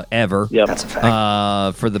ever. Yep, that's a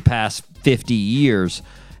fact. For the past 50 years.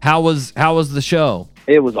 How was the show?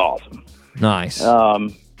 It was awesome. Nice.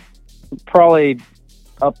 Probably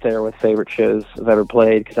up there with favorite shows I've ever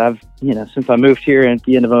played, because I've, since I moved here at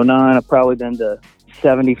the end of 2009, I've probably been to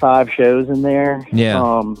 75 shows in there.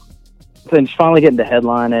 Yeah. Then finally getting to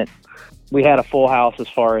headline it, we had a full house as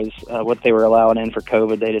far as what they were allowing in for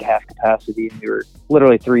COVID. They did half capacity, and we were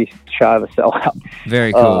literally 3 shy of a sellout.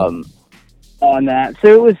 Very cool. On that,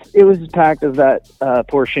 so it was as packed as that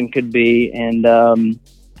portion could be, and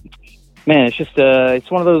man, it's just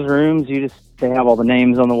it's one of those rooms they have all the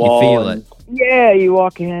names on the wall. You feel it. Yeah, you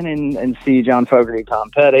walk in and see John Fogerty,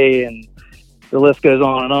 Tom Petty, and the list goes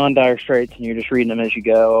on. Dire Straits, and you're just reading them as you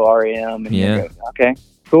go. REM, and you go, okay,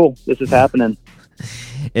 cool, this is happening.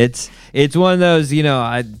 It's one of those,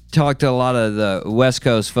 I talked to a lot of the West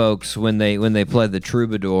Coast folks when they play the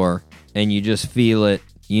Troubadour, and you just feel it,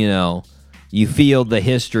 you feel the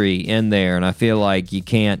history in there, and I feel like you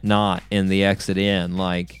can't not in the Exit Inn.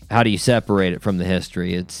 Like, how do you separate it from the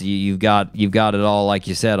history? It's you've got it all, like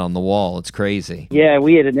you said, on the wall. It's crazy. Yeah,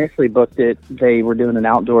 we had initially booked it. They were doing an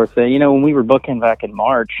outdoor thing. When we were booking back in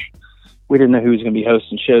March, we didn't know who was going to be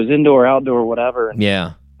hosting shows, indoor, outdoor, whatever. And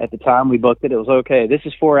yeah. At the time we booked it, it was okay. This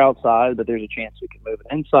is for outside, but there's a chance we can move it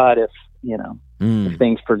inside if if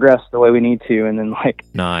things progress the way we need to. And then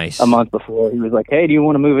nice. A month before, he was like, "Hey, do you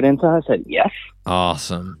want to move it inside?" I said, "Yes."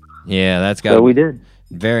 Awesome. Yeah, that's got. So we did.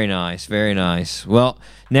 Very nice. Very nice. Well,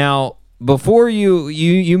 now before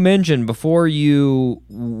you mentioned before you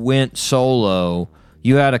went solo,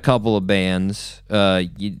 you had a couple of bands,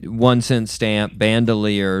 1 Cent Stamp,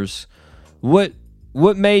 Bandoliers. What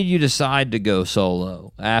made you decide to go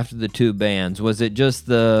solo after the 2 bands? Was it just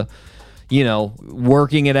the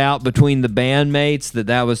working it out between the bandmates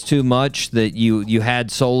that was too much, that you had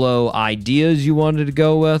solo ideas you wanted to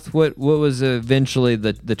go with? What was eventually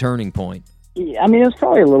the turning point? Yeah, I mean, it was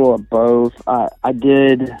probably a little of both. I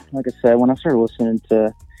did, like I said, when I started listening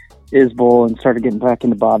to Isbell and started getting back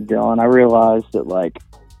into Bob Dylan, I realized that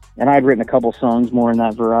and I'd written a couple songs more in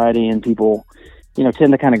that variety, and people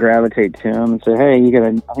tend to kind of gravitate to them and say, "Hey, I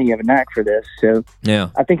think you have a knack for this." So yeah,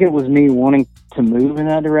 I think it was me wanting to move in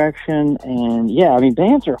that direction. And yeah, I mean,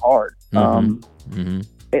 bands are hard.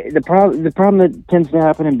 The problem that tends to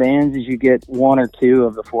happen in bands is you get 1 or 2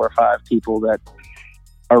 of the 4 or 5 people that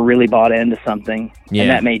are really bought into something, and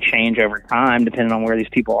that may change over time depending on where these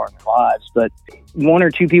people are in their lives. But 1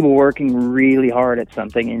 or 2 people working really hard at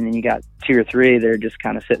something, and then you got 2 or 3 that are just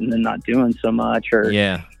kind of sitting and not doing so much, or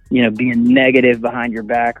being negative behind your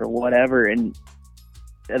back or whatever. And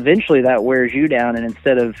eventually that wears you down. And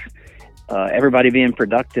instead of everybody being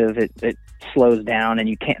productive, it slows down, and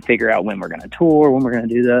you can't figure out when we're going to tour, when we're going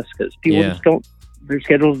to do this, because people just their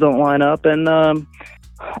schedules don't line up. And,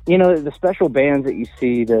 the special bands that you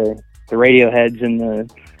see, the Radioheads and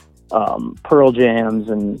the Pearl Jams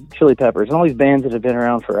and Chili Peppers and all these bands that have been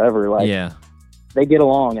around forever, they get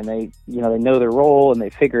along, and they know their role, and they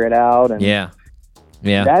figure it out. And yeah,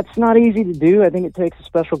 that's not easy to do. I think it takes a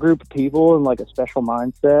special group of people and a special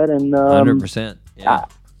mindset. And 100%. Yeah,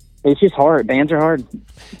 it's just hard. Bands are hard.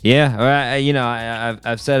 Yeah,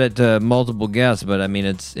 I've said it to multiple guests, but I mean,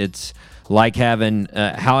 it's like having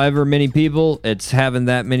however many people. It's having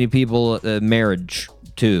that many people marriage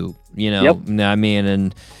too. Yep. I mean,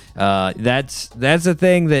 and that's the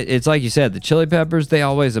thing that it's like you said. The Chili Peppers, they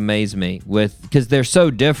always amaze me because they're so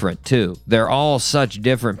different too. They're all such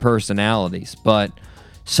different personalities, but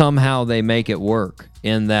somehow they make it work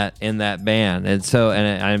in that band. And so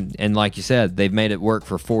and like you said, they've made it work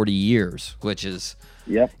for 40 years, which is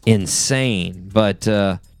insane. But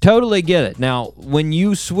totally get it. Now, when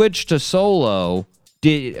you switched to solo,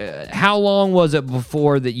 how long was it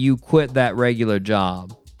before that you quit that regular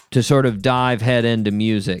job to sort of dive head into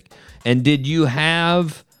music? And did you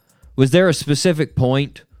have Was there a specific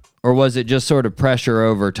point, or was it just sort of pressure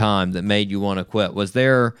over time that made you want to quit? Was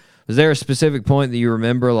there a specific point that you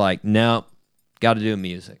remember, like, no, got to do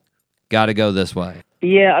music, got to go this way?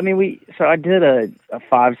 Yeah, I mean, I did a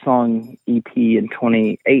 5-song EP in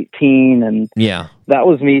 2018, and that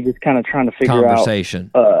was me just kind of trying to figure Conversation.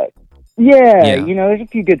 out. Yeah, you know, there's a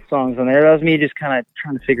few good songs on there. That was me just kind of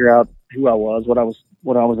trying to figure out who I was, what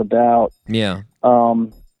I was about. Yeah.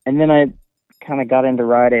 And then I kind of got into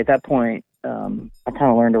writing. At that point, I kind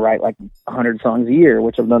of learned to write like 100 songs a year,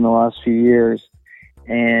 which I've done the last few years,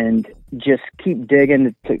 and just keep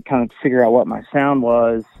digging to kind of figure out what my sound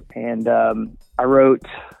was. And I wrote,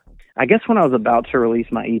 I guess when I was about to release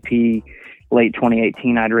my EP, late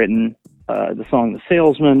 2018, I'd written the song The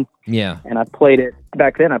Salesman. Yeah. And I played it,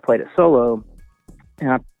 back then I played it solo,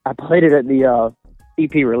 and I played it at the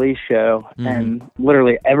EP release show, and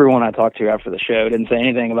literally everyone I talked to after the show didn't say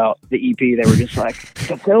anything about the EP. They were just like,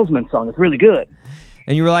 the Salesman song is really good.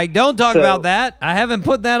 And you were like, don't talk about that. I haven't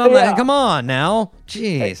put that on that. Come on now.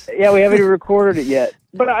 Jeez. Yeah, we haven't even recorded it yet.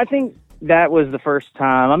 But I think that was the first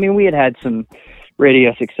time. I mean, we had some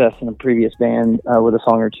radio success in a previous band with a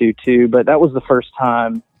song or two too, but that was the first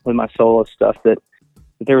time with my solo stuff that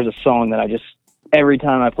there was a song that I just, every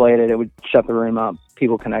time I played it, it would shut the room up.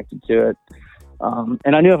 People connected to it.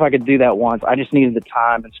 And I knew if I could do that once, I just needed the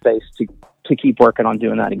time and space to keep working on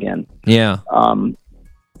doing that again. Yeah.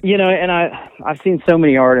 You know, and I've seen so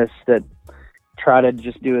many artists that try to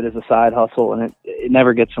just do it as a side hustle, and it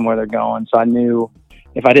never gets them where they're going. So I knew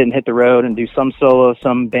if I didn't hit the road and do some solo,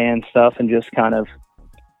 some band stuff, and just kind of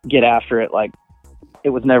get after it, like, it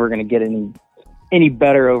was never going to get any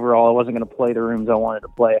better overall. I wasn't going to play the rooms I wanted to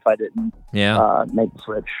play if I didn't make the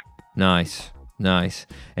switch. Nice.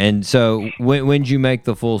 And so when did you make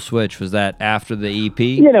the full switch? Was that after the EP?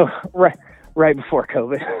 You know, right before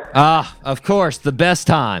COVID. Of course, the best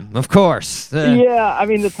time, of course. Yeah, I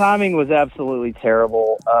mean, the timing was absolutely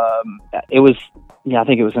terrible. It was, I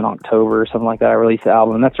think it was in October or something like that. I released the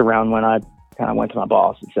album, and that's around when I kind of went to my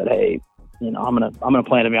boss and said, hey, you know, I'm gonna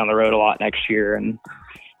plan to be on the road a lot next year, and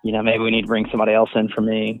you know, maybe we need to bring somebody else in for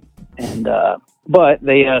me. And but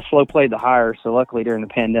they slow played the hire, so luckily during the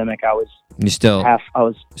pandemic I was still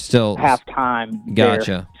half time.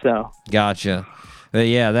 Gotcha. There, so gotcha. But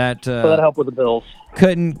yeah, that so that helped with the bills.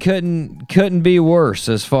 Couldn't be worse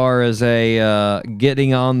as far as a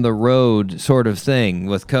getting on the road sort of thing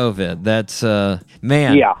with COVID. That's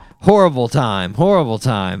horrible time.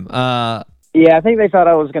 Yeah, I think they thought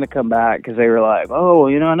I was going to come back because they were like, oh,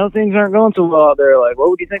 you know, I know things aren't going so well out there. Like, what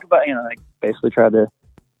would you think about, you know, like basically tried to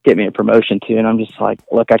get me a promotion too. And I'm just like,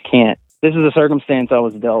 look, I can't. This is a circumstance I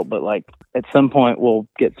was dealt, but like at some point we'll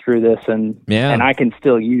get through this, and I can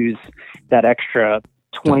still use that extra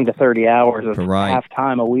 20 to 30 hours of half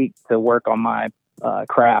time a week to work on my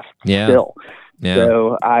craft still. Yeah.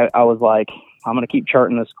 So I was like, I'm going to keep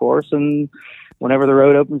charting this course, and whenever the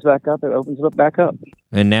road opens back up, it opens up back up.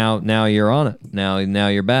 And now you're on it. Now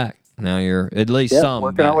you're back. Now you're at least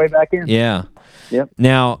working our way back in. Yeah. Yep.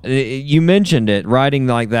 Now you mentioned it, writing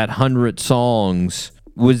like that 100 songs.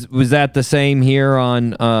 Was that the same here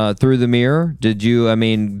on Through the Mirror? Did you, I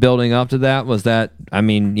mean, building up to that, was that, I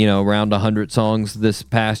mean, you know, around 100 songs this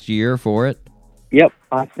past year for it? Yep.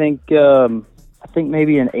 I think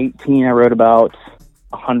maybe in 18 I wrote about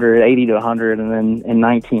 180 to 100, and then in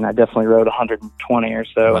 19 I definitely wrote 120 or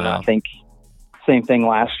so. Wow. And I think same thing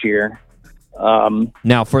last year.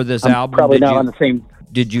 Now for this album, probably not on the same.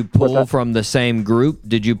 Did you pull from the same group?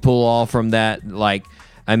 Did you pull all from that? Like,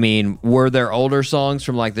 I mean, were there older songs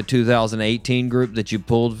from like the 2018 group that you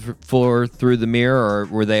pulled for Through the Mirror, or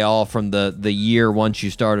were they all from the year once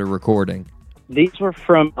you started recording? These were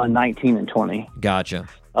from 19 and 20. Gotcha.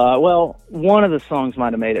 Well, one of the songs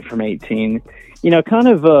might have made it from 18. You know, kind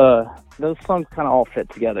of those songs kind of all fit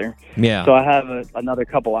together. Yeah. So I have another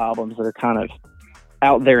couple albums that are kind of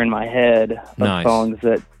out there in my head of songs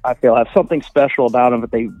that I feel have something special about them, but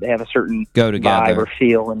they have a certain vibe or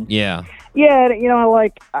feel. And yeah, you know,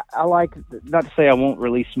 I like not to say I won't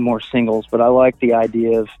release more singles, but I like the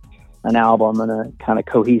idea of an album and a kind of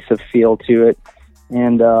cohesive feel to it.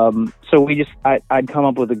 And so I'd come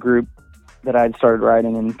up with a group that I'd started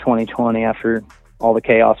writing in 2020 after all the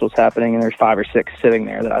chaos was happening, and there's 5 or 6 sitting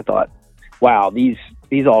there that I thought, wow, these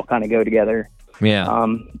all kind of go together. Yeah.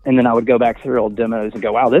 And then I would go back through old demos and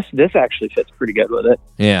go, wow, this actually fits pretty good with it.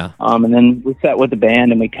 Yeah. And then we sat with the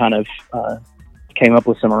band and we kind of came up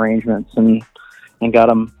with some arrangements and got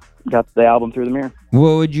the album Through the Mirror.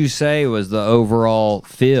 What would you say was the overall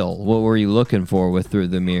feel? What were you looking for with Through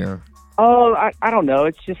the Mirror? Oh, I don't know.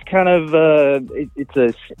 It's just kind of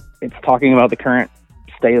it's talking about the current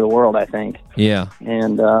state of the world, I think. Yeah.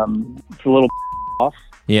 And it's a little off.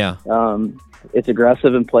 Yeah. It's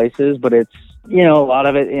aggressive in places, but it's, you know, a lot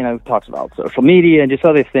of it, you know, talks about social media and just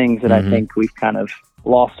other things that I think we've kind of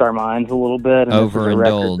lost our minds a little bit. And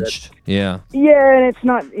overindulged. Yeah. Yeah, and it's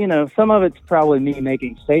not, you know, some of it's probably me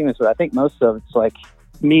making statements, but I think most of it's like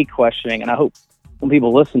me questioning, and I hope when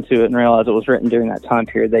people listen to it and realize it was written during that time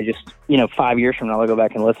period, they just, you know, 5 years from now, they'll go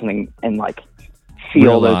back and listen and like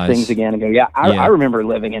feel those things again and go, I remember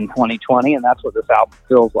living in 2020, and that's what this album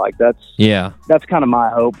feels like. That's kind of my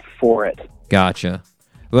hope for it. Gotcha.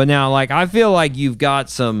 Well, now, like, I feel like you've got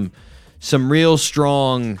some real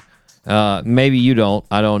strong, maybe you don't,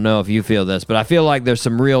 I don't know if you feel this, but I feel like there's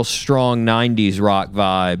some real strong 90s rock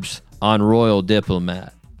vibes on Royal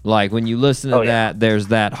Diplomat. Like, when you listen to that, there's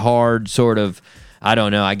that hard sort of, I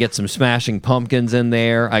don't know, I get some Smashing Pumpkins in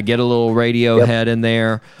there. I get a little Radiohead in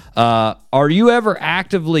there. Are you ever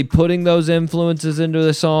actively putting those influences into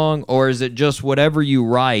the song, or is it just whatever you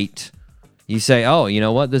write, you say, oh, you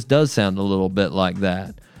know what, this does sound a little bit like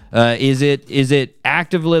that? Is it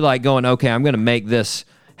actively like going, okay, I'm going to make this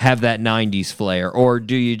have that 90s flair, or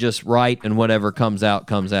do you just write and whatever comes out,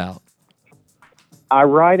 comes out? I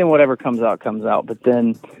write and whatever comes out, but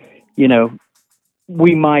then, you know,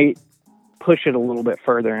 we might push it a little bit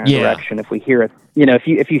further in a direction if we hear it. You know,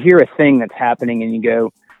 if you hear a thing that's happening and you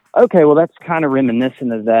go, okay, well, that's kind of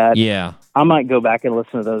reminiscent of that. Yeah. I might go back and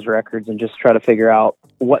listen to those records and just try to figure out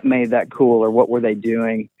what made that cool or what were they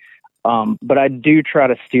doing. But I do try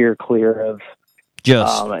to steer clear of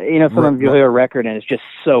just, you know, sometimes you'll hear a record and it's just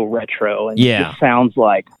so retro and it just sounds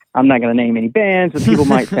like, I'm not going to name any bands, but people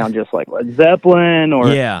might sound just like Led Zeppelin or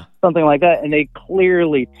something like that. And they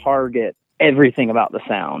clearly target everything about the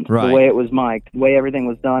sound, the way it was mic'd, the way everything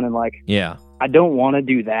was done. And like, I don't want to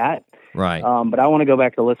do that. Right. But I want to go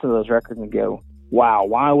back to listen to those records and go, wow,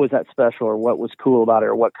 why was that special, or what was cool about it,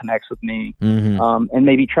 or what connects with me? And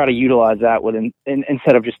maybe try to utilize that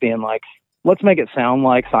instead of just being like, let's make it sound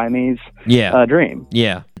like Siamese Dream.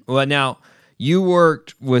 Yeah. Well, now, you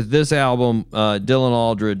worked with this album, Dylan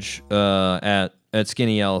Aldridge, at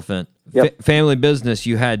Skinny Elephant. Family Business,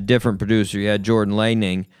 you had different producer. You had Jordan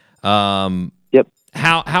Laning. How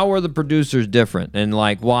were the producers different, and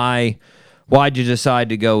like why'd you decide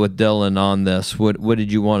to go with Dylan on this? What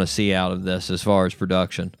did you want to see out of this as far as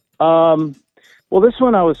production? Well, this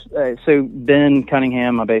one I was so Ben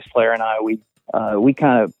Cunningham, my bass player, and I we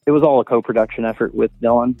kind of, it was all a co-production effort with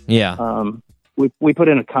Dylan. Yeah. We put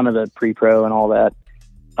in a ton of the pre-pro and all that.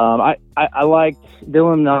 I liked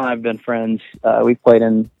Dylan and I have been friends. We've played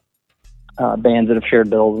in bands that have shared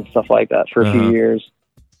bills and stuff like that for a few years.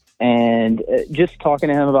 And just talking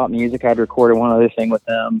to him about music, I'd recorded one other thing with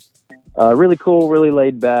him. Really cool, really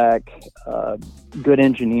laid back, good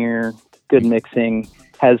engineer, good mixing,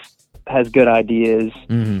 has good ideas.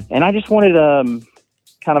 And I just wanted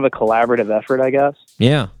kind of a collaborative effort, I guess.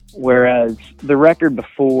 Yeah. Whereas the record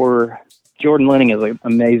before, Jordan Laning is an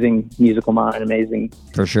amazing musical mind, amazing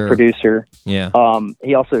producer. Yeah.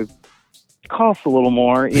 He also costs a little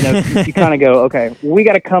more. You know, you kind of go, okay, we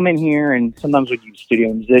got to come in here, and sometimes we use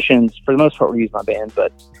studio musicians. For the most part, we use my band,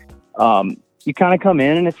 but you kind of come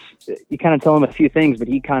in and you kind of tell him a few things, but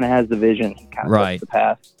he kind of has the vision, he kind of sets the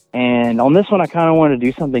path. And on this one, I kind of wanted to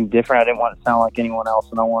do something different. I didn't want it to sound like anyone else,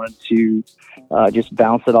 and I wanted to just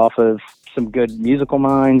bounce it off of some good musical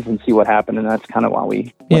minds and see what happened. And that's kind of why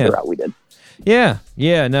we went the route we did. Yeah.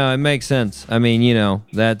 No, it makes sense. I mean, you know,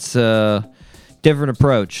 that's a different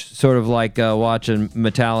approach, sort of like watching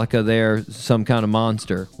Metallica there, Some Kind of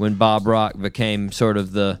Monster, when Bob Rock became sort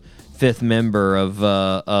of the fifth member of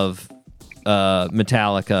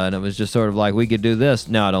Metallica, and it was just sort of like, we could do this.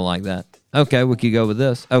 No, I don't like that. Okay, we could go with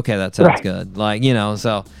this. Okay, that sounds good. Like, you know,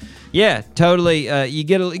 so yeah, totally. You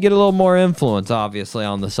get a little more influence, obviously,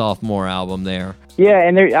 on the sophomore album there. Yeah,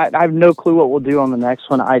 and I have no clue what we'll do on the next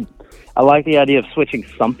one. I like the idea of switching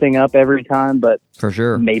something up every time, but for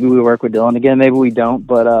sure, maybe we work with Dylan again, maybe we don't.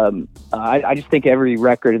 But I just think every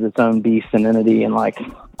record is its own beast and entity, and like,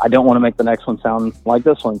 I don't want to make the next one sound like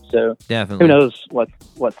this one. So definitely, who knows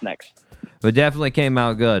what's next? But definitely came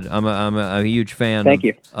out good. I'm a huge fan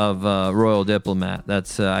of Royal Diplomat.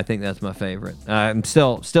 That's I think that's my favorite. I'm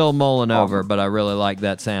still mulling over, but I really like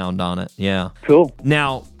that sound on it. Yeah. Cool.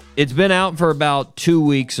 Now, it's been out for about 2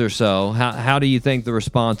 weeks or so. How do you think the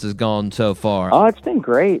response has gone so far? Oh, it's been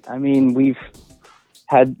great. I mean, we've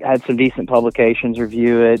had some decent publications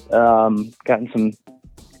review it, gotten some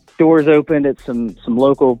doors opened at some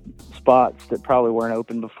local spots that probably weren't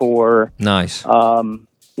open before. Nice.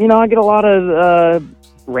 You know, I get a lot of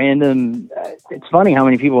random. It's funny how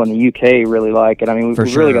many people in the UK really like it. I mean,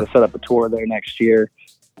 we've really got to set up a tour there next year.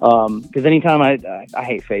 Because anytime I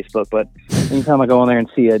hate Facebook, but anytime I go on there and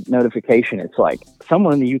see a notification, it's like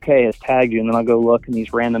someone in the UK has tagged you, and then I'll go look, and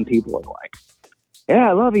these random people are like, "Yeah,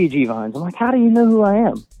 I love E.G. Vines." I'm like, "How do you know who I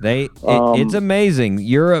am?" It's amazing.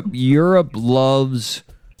 Europe loves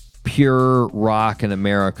pure rock and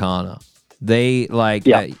Americana. They like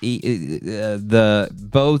both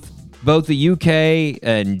the UK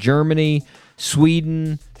and Germany,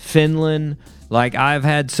 Sweden, Finland. Like, I've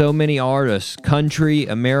had so many artists, country,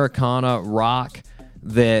 Americana, rock,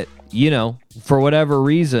 that, for whatever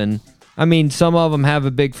reason, I mean, some of them have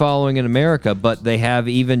a big following in America, but they have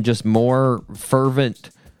even just more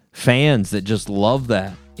fervent fans that just love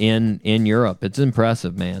that in Europe. It's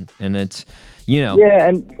impressive, man. And it's, Yeah,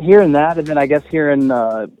 and hearing that, and then I guess hearing,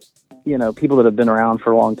 people that have been around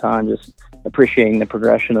for a long time, just appreciating the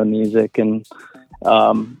progression of music. And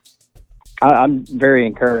I'm very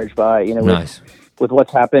encouraged by, nice. with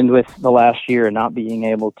what's happened with the last year and not being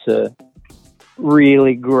able to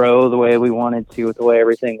really grow the way we wanted to with the way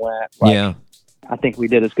everything went. Yeah. I think we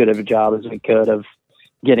did as good of a job as we could of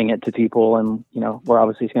getting it to people. And, we're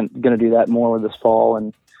obviously going to do that more this fall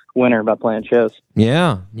and winter by playing shows.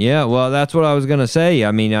 Yeah. Well, that's what I was going to say.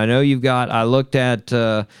 I mean, I know I looked at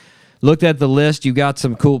the list. You've got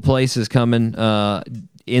some cool places coming,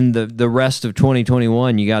 in the rest of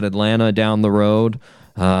 2021. You got Atlanta down the road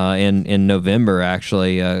in November,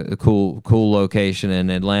 actually, a cool location in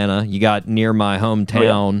Atlanta. You got near my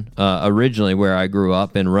hometown, originally where I grew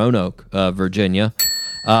up in Roanoke, Virginia.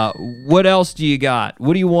 What else do you got?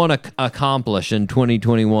 What do you want to accomplish in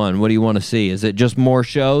 2021? What do you want to see? Is it just more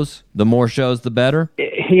shows? The more shows, the better?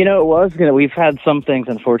 We've had some things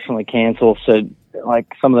unfortunately cancel. So like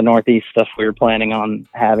some of the Northeast stuff we were planning on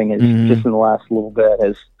having is just in the last little bit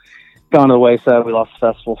has gone to the wayside. We lost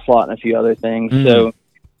the festival slot and a few other things. So,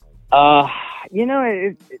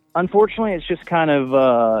 unfortunately it's just kind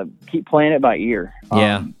of, keep playing it by ear.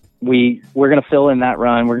 We're going to fill in that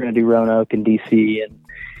run. We're going to do Roanoke and DC and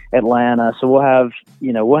Atlanta. So we'll have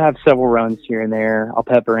several runs here and there. I'll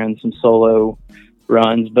pepper in some solo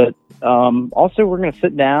runs, but also we're going to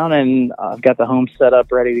sit down and I've got the home set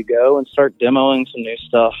up ready to go and start demoing some new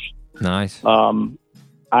stuff. Nice. I know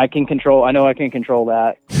I can control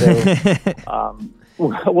that. So,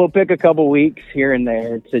 we'll pick a couple weeks here and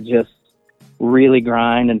there to just really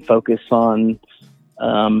grind and focus on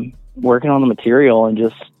working on the material and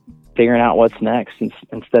just figuring out what's next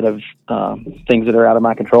instead of things that are out of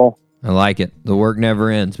my control. I like it. The work never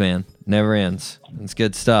ends, man. Never ends. It's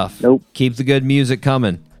good stuff. Nope. Keep the good music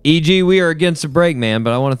coming. E.G., we are against the break, man,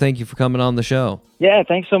 but I want to thank you for coming on the show. Yeah,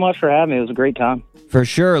 thanks so much for having me. It was a great time. For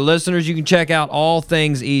sure. Listeners, you can check out all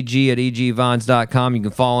things EG at egvines.com. You can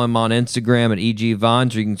follow him on Instagram at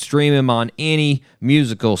egvines, or you can stream him on any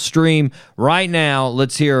musical stream. Right now,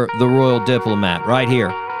 let's hear The Royal Diplomat right here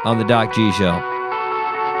on The Doc G Show.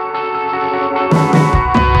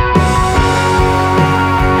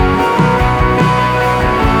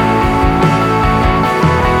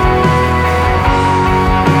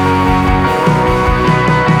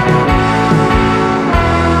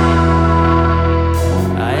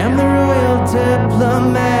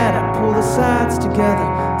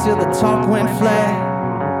 Till the talk went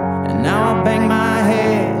flat, and now I bang my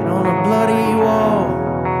head on a bloody wall.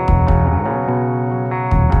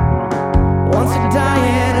 Once a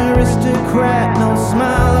dying aristocrat, no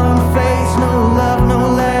smile on face, no love, no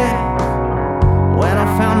laugh. When I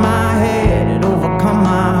found my head, it overcome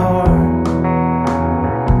my heart.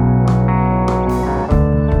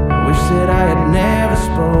 I wish that I had never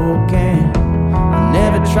spoken, I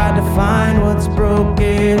never tried to find what's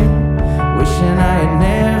broken. Wishing I had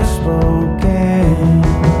never spoken.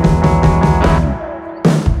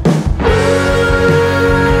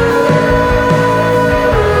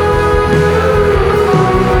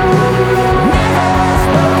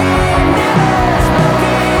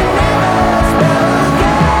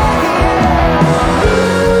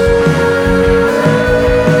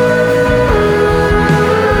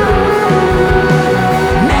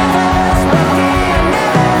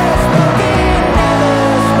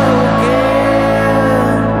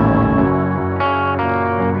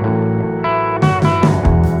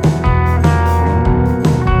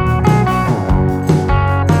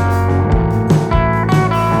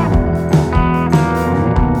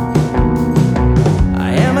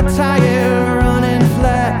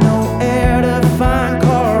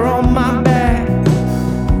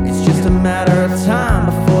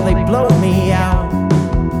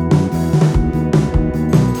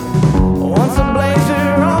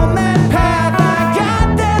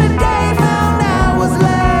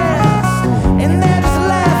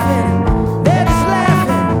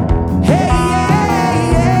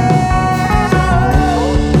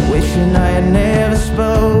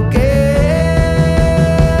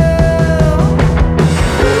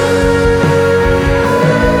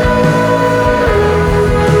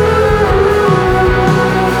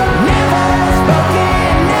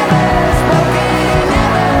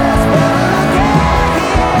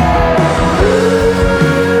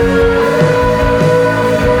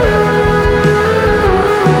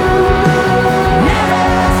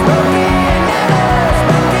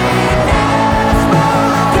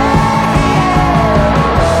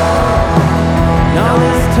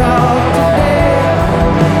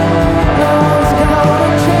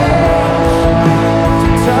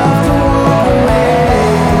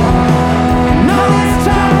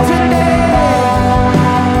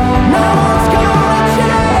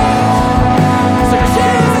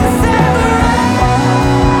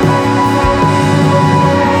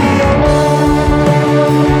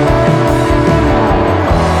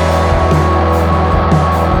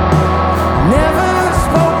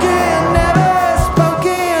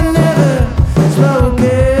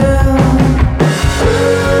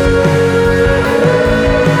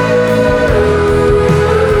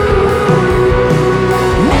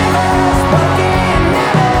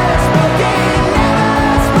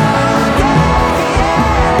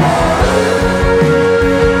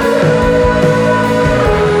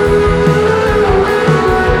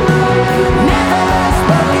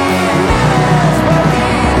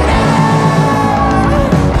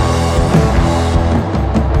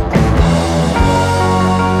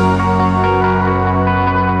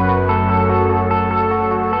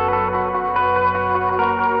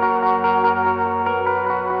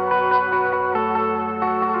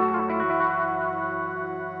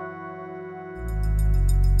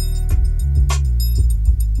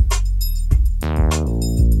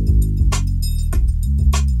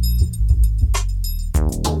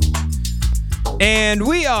 And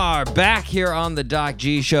we are back here on the Doc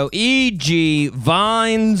G Show. E.G.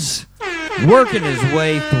 Vines working his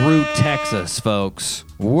way through Texas, folks.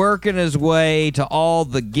 Working his way to all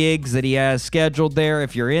the gigs that he has scheduled there.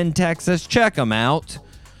 If you're in Texas, check him out.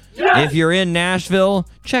 Yes! If you're in Nashville,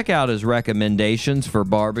 check out his recommendations for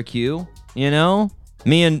barbecue. You know,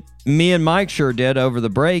 me and Mike sure did over the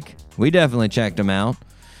break. We definitely checked him out.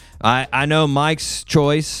 I know Mike's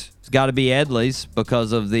choice has got to be Edley's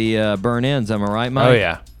because of the burn ends. Am I right, Mike? Oh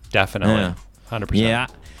yeah, definitely, Yeah. 100%. Yeah,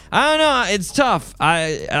 I don't know. It's tough.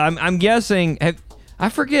 I'm guessing. I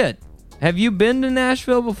forget. Have you been to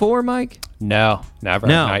Nashville before, Mike? No, never.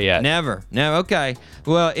 No, not yet. Never. No. Okay.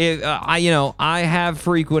 Well, I have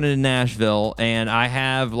frequented Nashville, and I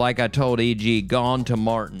have, like I told EG, gone to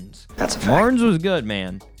Martin's. That's a fact. Martin's was good,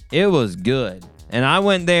 man. It was good. And I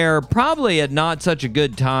went there probably at not such a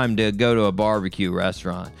good time to go to a barbecue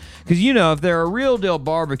restaurant. Because, if they're a real deal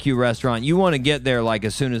barbecue restaurant, you want to get there like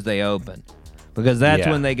as soon as they open. Because that's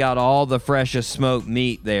when they got all the freshest smoked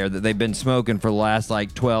meat there that they've been smoking for the last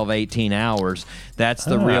like 12, 18 hours. That's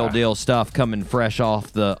the real deal stuff coming fresh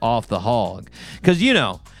off the hog. Because, I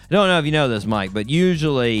don't know if you know this, Mike, but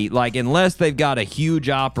usually, like, unless they've got a huge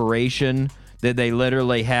operation that they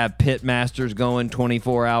literally have pit masters going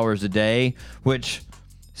 24 hours a day, which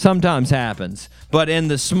sometimes happens. But in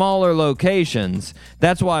the smaller locations,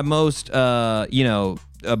 that's why most,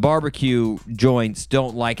 barbecue joints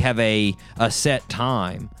don't like have a set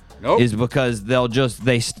time. Nope. Is because they'll just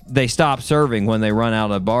they stop serving when they run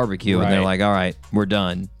out of barbecue, and they're like, all right, we're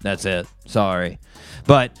done. That's it. Sorry.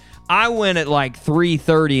 But I went at like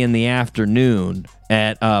 3:30 in the afternoon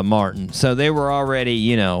at Martin. So they were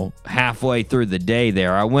already, halfway through the day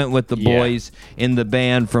there. I went with the boys in the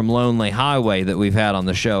band from Lonely Highway that we've had on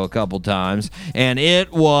the show a couple times, and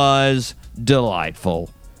it was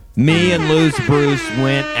delightful. Me and Loose Bruce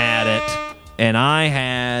went at it, and I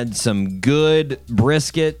had some good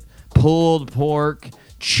brisket, pulled pork,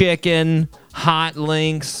 chicken, hot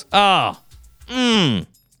links. But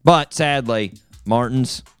sadly,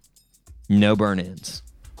 Martin's, no burn-ins.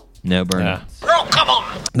 No burn-ins. Oh, come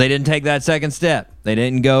on! They didn't take that second step. They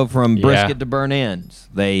didn't go from brisket to burn-ins.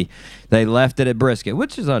 They left it at brisket,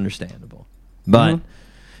 which is understandable. But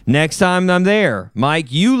next time I'm there,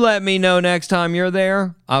 Mike, you let me know next time you're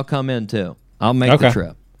there. I'll come in too. I'll make the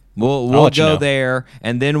trip. We'll go there,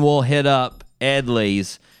 and then we'll hit up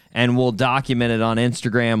Edley's, and we'll document it on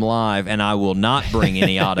Instagram Live, and I will not bring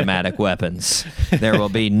any automatic weapons. There will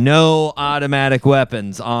be no automatic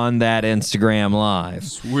weapons on that Instagram Live.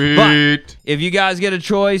 Sweet. But if you guys get a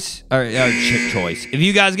if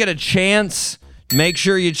you guys get a chance, make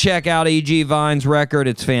sure you check out E.G. Vine's record.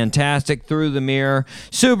 It's fantastic. Through the Mirror.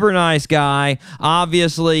 Super nice guy.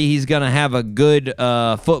 Obviously, he's going to have a good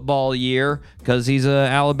football year because he's an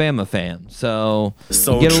Alabama fan. So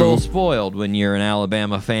you get a little spoiled when you're an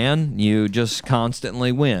Alabama fan. You just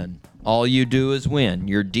constantly win. All you do is win.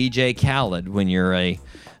 You're DJ Khaled when you're a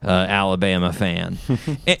Alabama fan.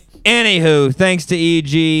 Anywho, thanks to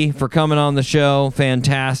E.G. for coming on the show.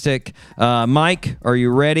 Fantastic. Mike, are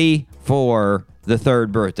you ready for the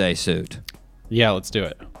third birthday suit? Yeah, let's do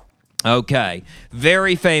it. Okay.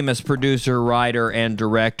 Very famous producer, writer, and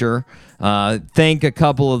director. Think a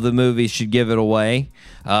couple of the movies should give it away.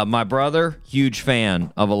 My brother, huge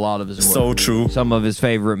fan of a lot of his work. So true. Some of his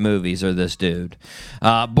favorite movies are this dude.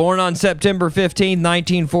 Born on September 15,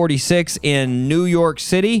 1946 in New York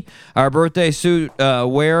City. Our birthday suit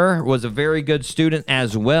wearer was a very good student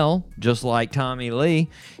as well, just like Tommy Lee.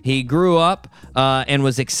 He grew up and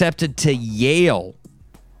was accepted to Yale.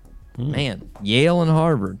 Man, Yale and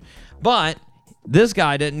Harvard. But this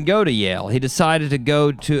guy didn't go to Yale. He decided to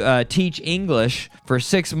go to teach English for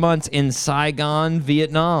 6 months in Saigon,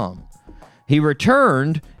 Vietnam. He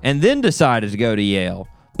returned and then decided to go to Yale,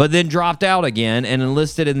 but then dropped out again and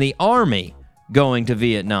enlisted in the Army going to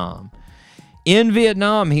Vietnam. In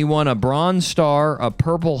Vietnam, he won a Bronze Star, a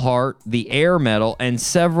Purple Heart, the Air Medal, and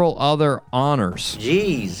several other honors.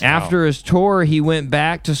 Jeez. After his tour, he went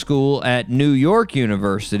back to school at New York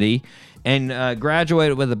University and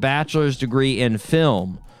graduated with a bachelor's degree in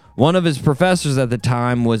film. One of his professors at the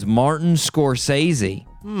time was Martin Scorsese.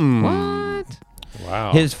 What?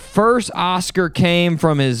 Wow. His first Oscar came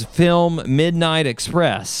from his film Midnight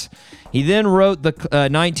Express. He then wrote the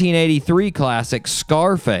 1983 classic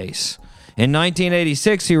Scarface. In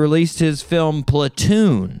 1986, he released his film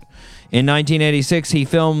Platoon. In 1986,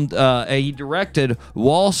 he directed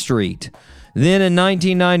Wall Street. Then in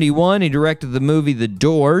 1991, he directed the movie The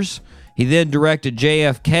Doors. He then directed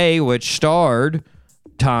JFK, which starred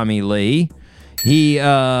Tommy Lee. He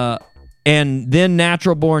and then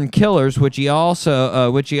Natural Born Killers, which he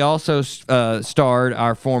also starred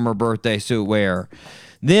our former birthday suit wearer.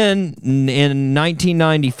 Then in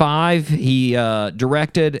 1995, he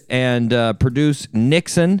directed and produced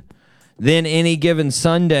Nixon. Then Any Given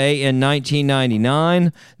Sunday in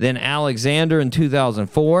 1999. Then Alexander in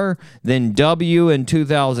 2004. Then W in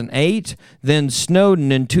 2008. Then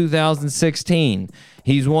Snowden in 2016.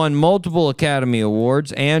 He's won multiple Academy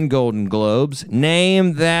Awards and Golden Globes.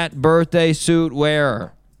 Name that birthday suit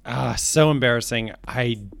wearer. So embarrassing.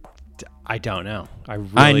 I don't know.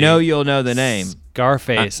 I know you'll know the name.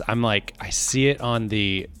 Scarface. I'm like, I see it on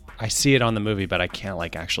the movie, but I can't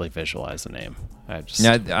like actually visualize the name.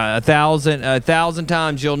 A thousand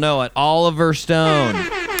times you'll know it. Oliver Stone.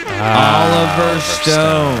 Oliver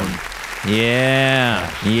Stone.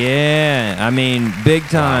 Yeah. I mean, big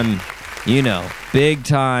time. Big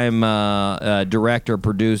time director,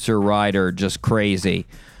 producer, writer, just crazy.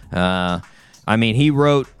 I mean, he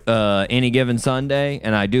wrote Any Given Sunday,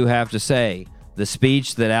 and I do have to say, the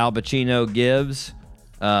speech that Al Pacino gives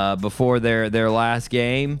before their last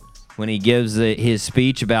game, when he gives his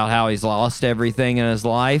speech about how he's lost everything in his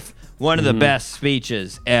life, one of the best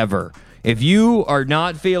speeches ever. If you are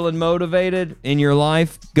not feeling motivated in your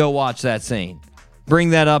life, go watch that scene.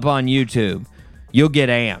 Bring that up on YouTube. You'll get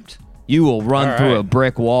amped. You will run through a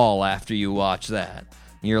brick wall after you watch that.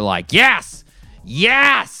 You're like, yes!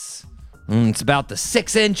 It's about the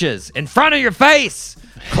 6 inches in front of your face.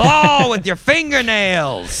 Claw with your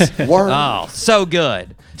fingernails. Oh, so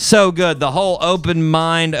good. So good. The whole open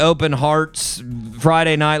mind, open hearts,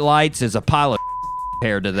 Friday Night Lights is a pile of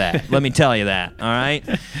compared to that. Let me tell you that, all right?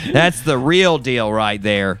 That's the real deal right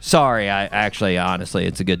there. Sorry, honestly,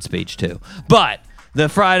 it's a good speech too. But the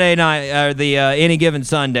Friday night, Any Given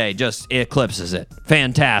Sunday just eclipses it.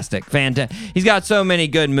 Fantastic. He's got so many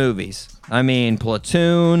good movies. I mean,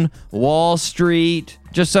 Platoon, Wall Street,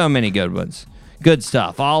 just so many good ones. Good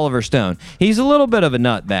stuff. Oliver Stone. He's a little bit of a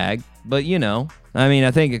nutbag, but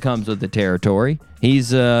I think it comes with the territory.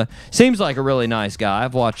 He's seems like a really nice guy.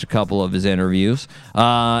 I've watched a couple of his interviews.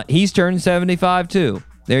 He's turned 75 too.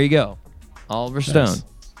 There you go. Oliver Stone. Nice.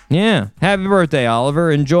 Yeah. Happy birthday, Oliver.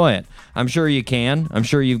 Enjoy it. I'm sure you can. I'm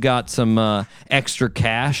sure you've got some extra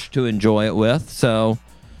cash to enjoy it with. So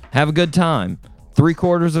have a good time.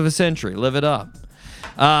 3/4 of a century. Live it up.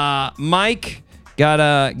 Mike,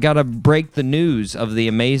 gotta break the news of the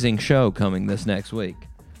amazing show coming this next week.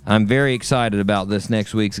 I'm very excited about this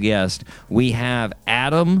next week's guest. We have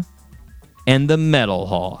Adam and the Metal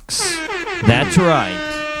Hawks. That's right.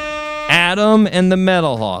 Adam and the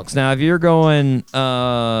Metal Hawks. Now, if you're going, who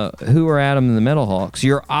are Adam and the Metal Hawks?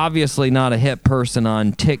 You're obviously not a hip person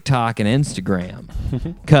on TikTok and Instagram,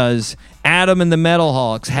 because Adam and the Metal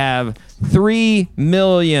Hawks have 3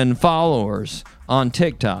 million followers on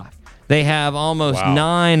TikTok. They have almost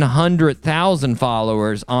 900,000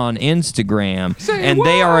 followers on Instagram,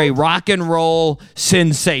 they are a rock and roll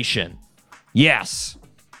sensation. Yes.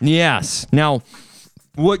 Now,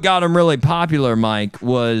 what got them really popular, Mike,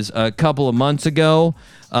 was a couple of months ago,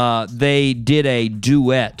 they did a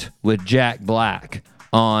duet with Jack Black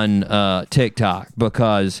on TikTok,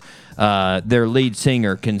 because their lead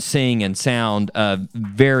singer can sing and sound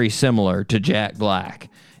very similar to Jack Black.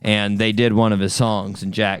 And they did one of his songs,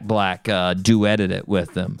 and Jack Black duetted it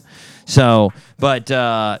with them. So, but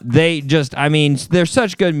they just, they're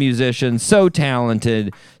such good musicians, so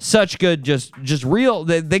talented, such good, just real,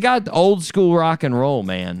 they got old school rock and roll,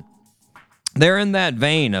 man. They're in that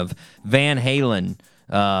vein of Van Halen,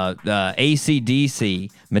 AC/DC,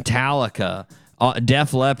 Metallica,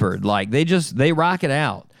 Def Leppard. Like, they rock it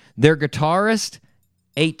out. Their guitarist,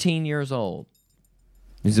 18 years old.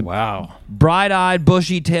 He's a bright-eyed,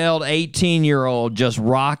 bushy-tailed 18-year-old just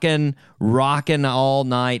rocking all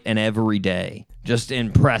night and every day. Just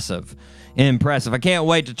impressive. I can't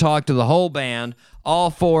wait to talk to the whole band,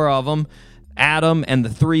 all 4 of them. Adam and the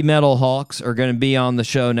 3 Metal Hawks are going to be on the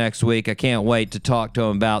show next week. I can't wait to talk to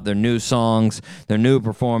them about their new songs, their new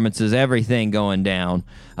performances, everything going down.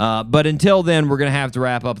 But until then, we're going to have to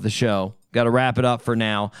wrap up the show. Got to wrap it up for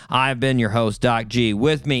now. I've been your host, Doc G.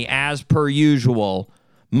 With me, as per usual,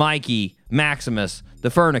 Mikey, Maximus, the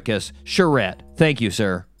Furnicus, Charette. Thank you,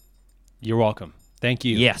 sir. You're welcome. Thank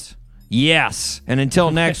you. Yes. And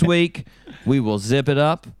until next week, we will zip it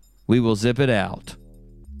up. We will zip it out.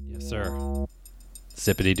 Yes, sir.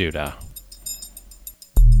 Zippity-doo-dah.